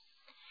fact.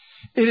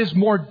 It is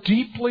more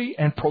deeply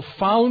and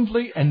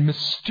profoundly and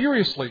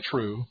mysteriously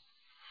true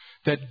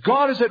that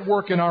God is at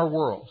work in our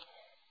world.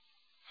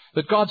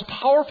 That God's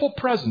powerful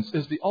presence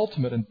is the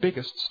ultimate and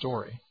biggest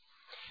story.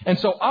 And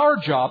so our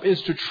job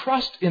is to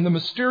trust in the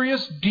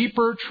mysterious,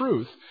 deeper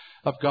truth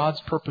of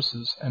God's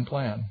purposes and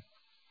plan.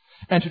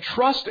 And to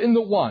trust in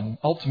the one,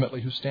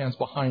 ultimately, who stands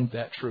behind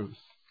that truth.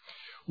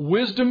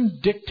 Wisdom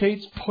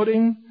dictates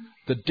putting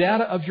the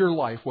data of your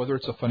life, whether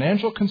it's a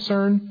financial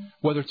concern,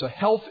 whether it's a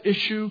health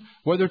issue,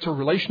 whether it's a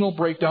relational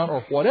breakdown,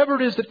 or whatever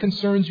it is that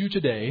concerns you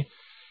today,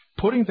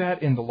 putting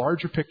that in the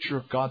larger picture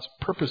of God's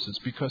purposes,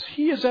 because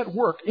He is at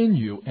work in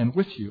you and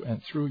with you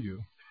and through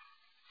you.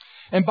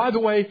 And by the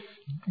way,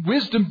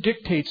 wisdom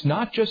dictates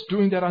not just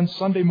doing that on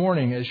Sunday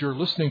morning as you're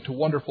listening to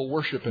wonderful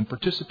worship and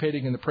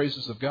participating in the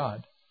praises of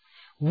God.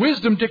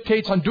 Wisdom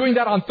dictates on doing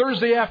that on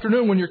Thursday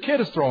afternoon when your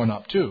kid is throwing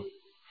up too.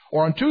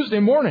 Or on Tuesday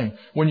morning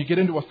when you get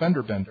into a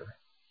fender bender.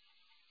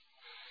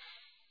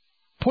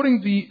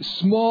 Putting the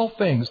small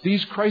things,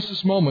 these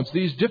crisis moments,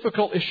 these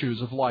difficult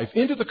issues of life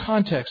into the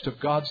context of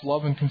God's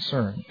love and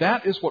concern.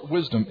 That is what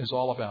wisdom is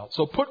all about.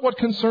 So put what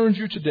concerns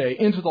you today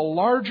into the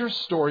larger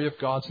story of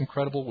God's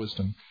incredible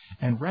wisdom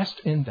and rest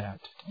in that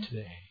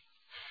today.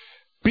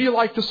 Be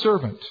like the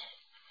servant.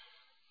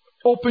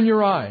 Open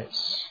your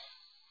eyes.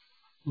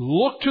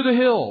 Look to the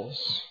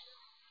hills.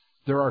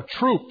 There are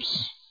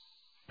troops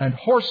and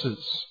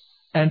horses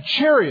and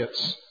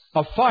chariots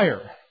of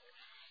fire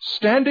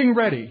standing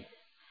ready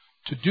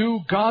to do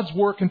God's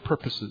work and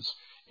purposes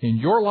in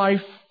your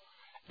life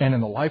and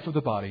in the life of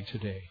the body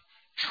today.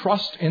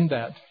 Trust in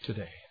that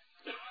today.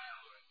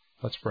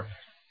 Let's pray.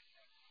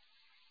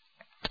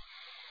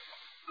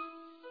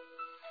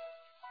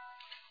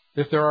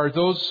 If there are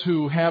those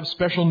who have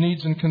special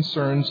needs and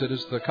concerns, it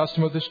is the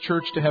custom of this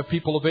church to have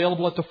people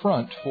available at the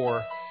front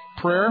for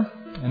prayer,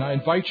 and I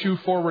invite you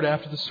forward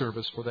after the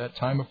service for that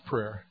time of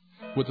prayer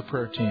with the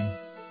prayer team.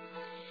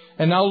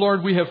 And now,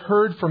 Lord, we have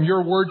heard from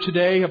your word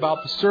today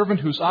about the servant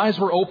whose eyes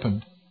were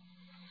opened.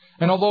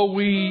 And although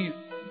we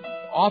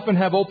often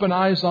have open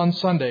eyes on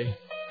Sunday,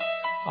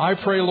 I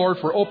pray, Lord,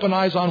 for open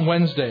eyes on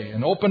Wednesday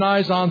and open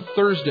eyes on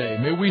Thursday.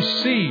 May we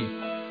see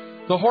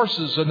the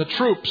horses and the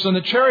troops and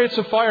the chariots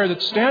of fire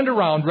that stand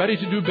around ready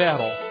to do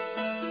battle.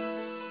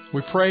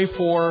 We pray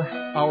for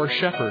our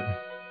shepherd.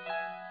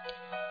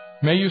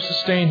 May you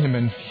sustain him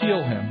and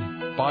heal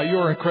him by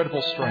your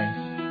incredible strength.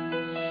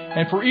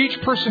 And for each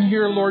person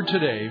here, Lord,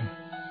 today,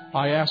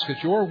 I ask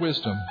that your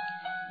wisdom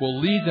will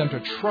lead them to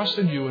trust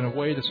in you in a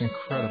way that's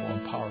incredible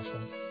and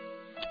powerful.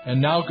 And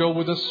now go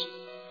with us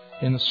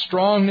in the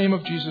strong name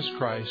of Jesus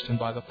Christ, and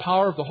by the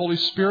power of the Holy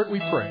Spirit we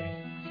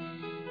pray.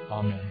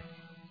 Amen.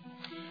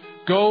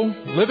 Go,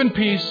 live in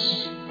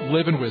peace,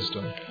 live in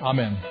wisdom.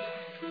 Amen.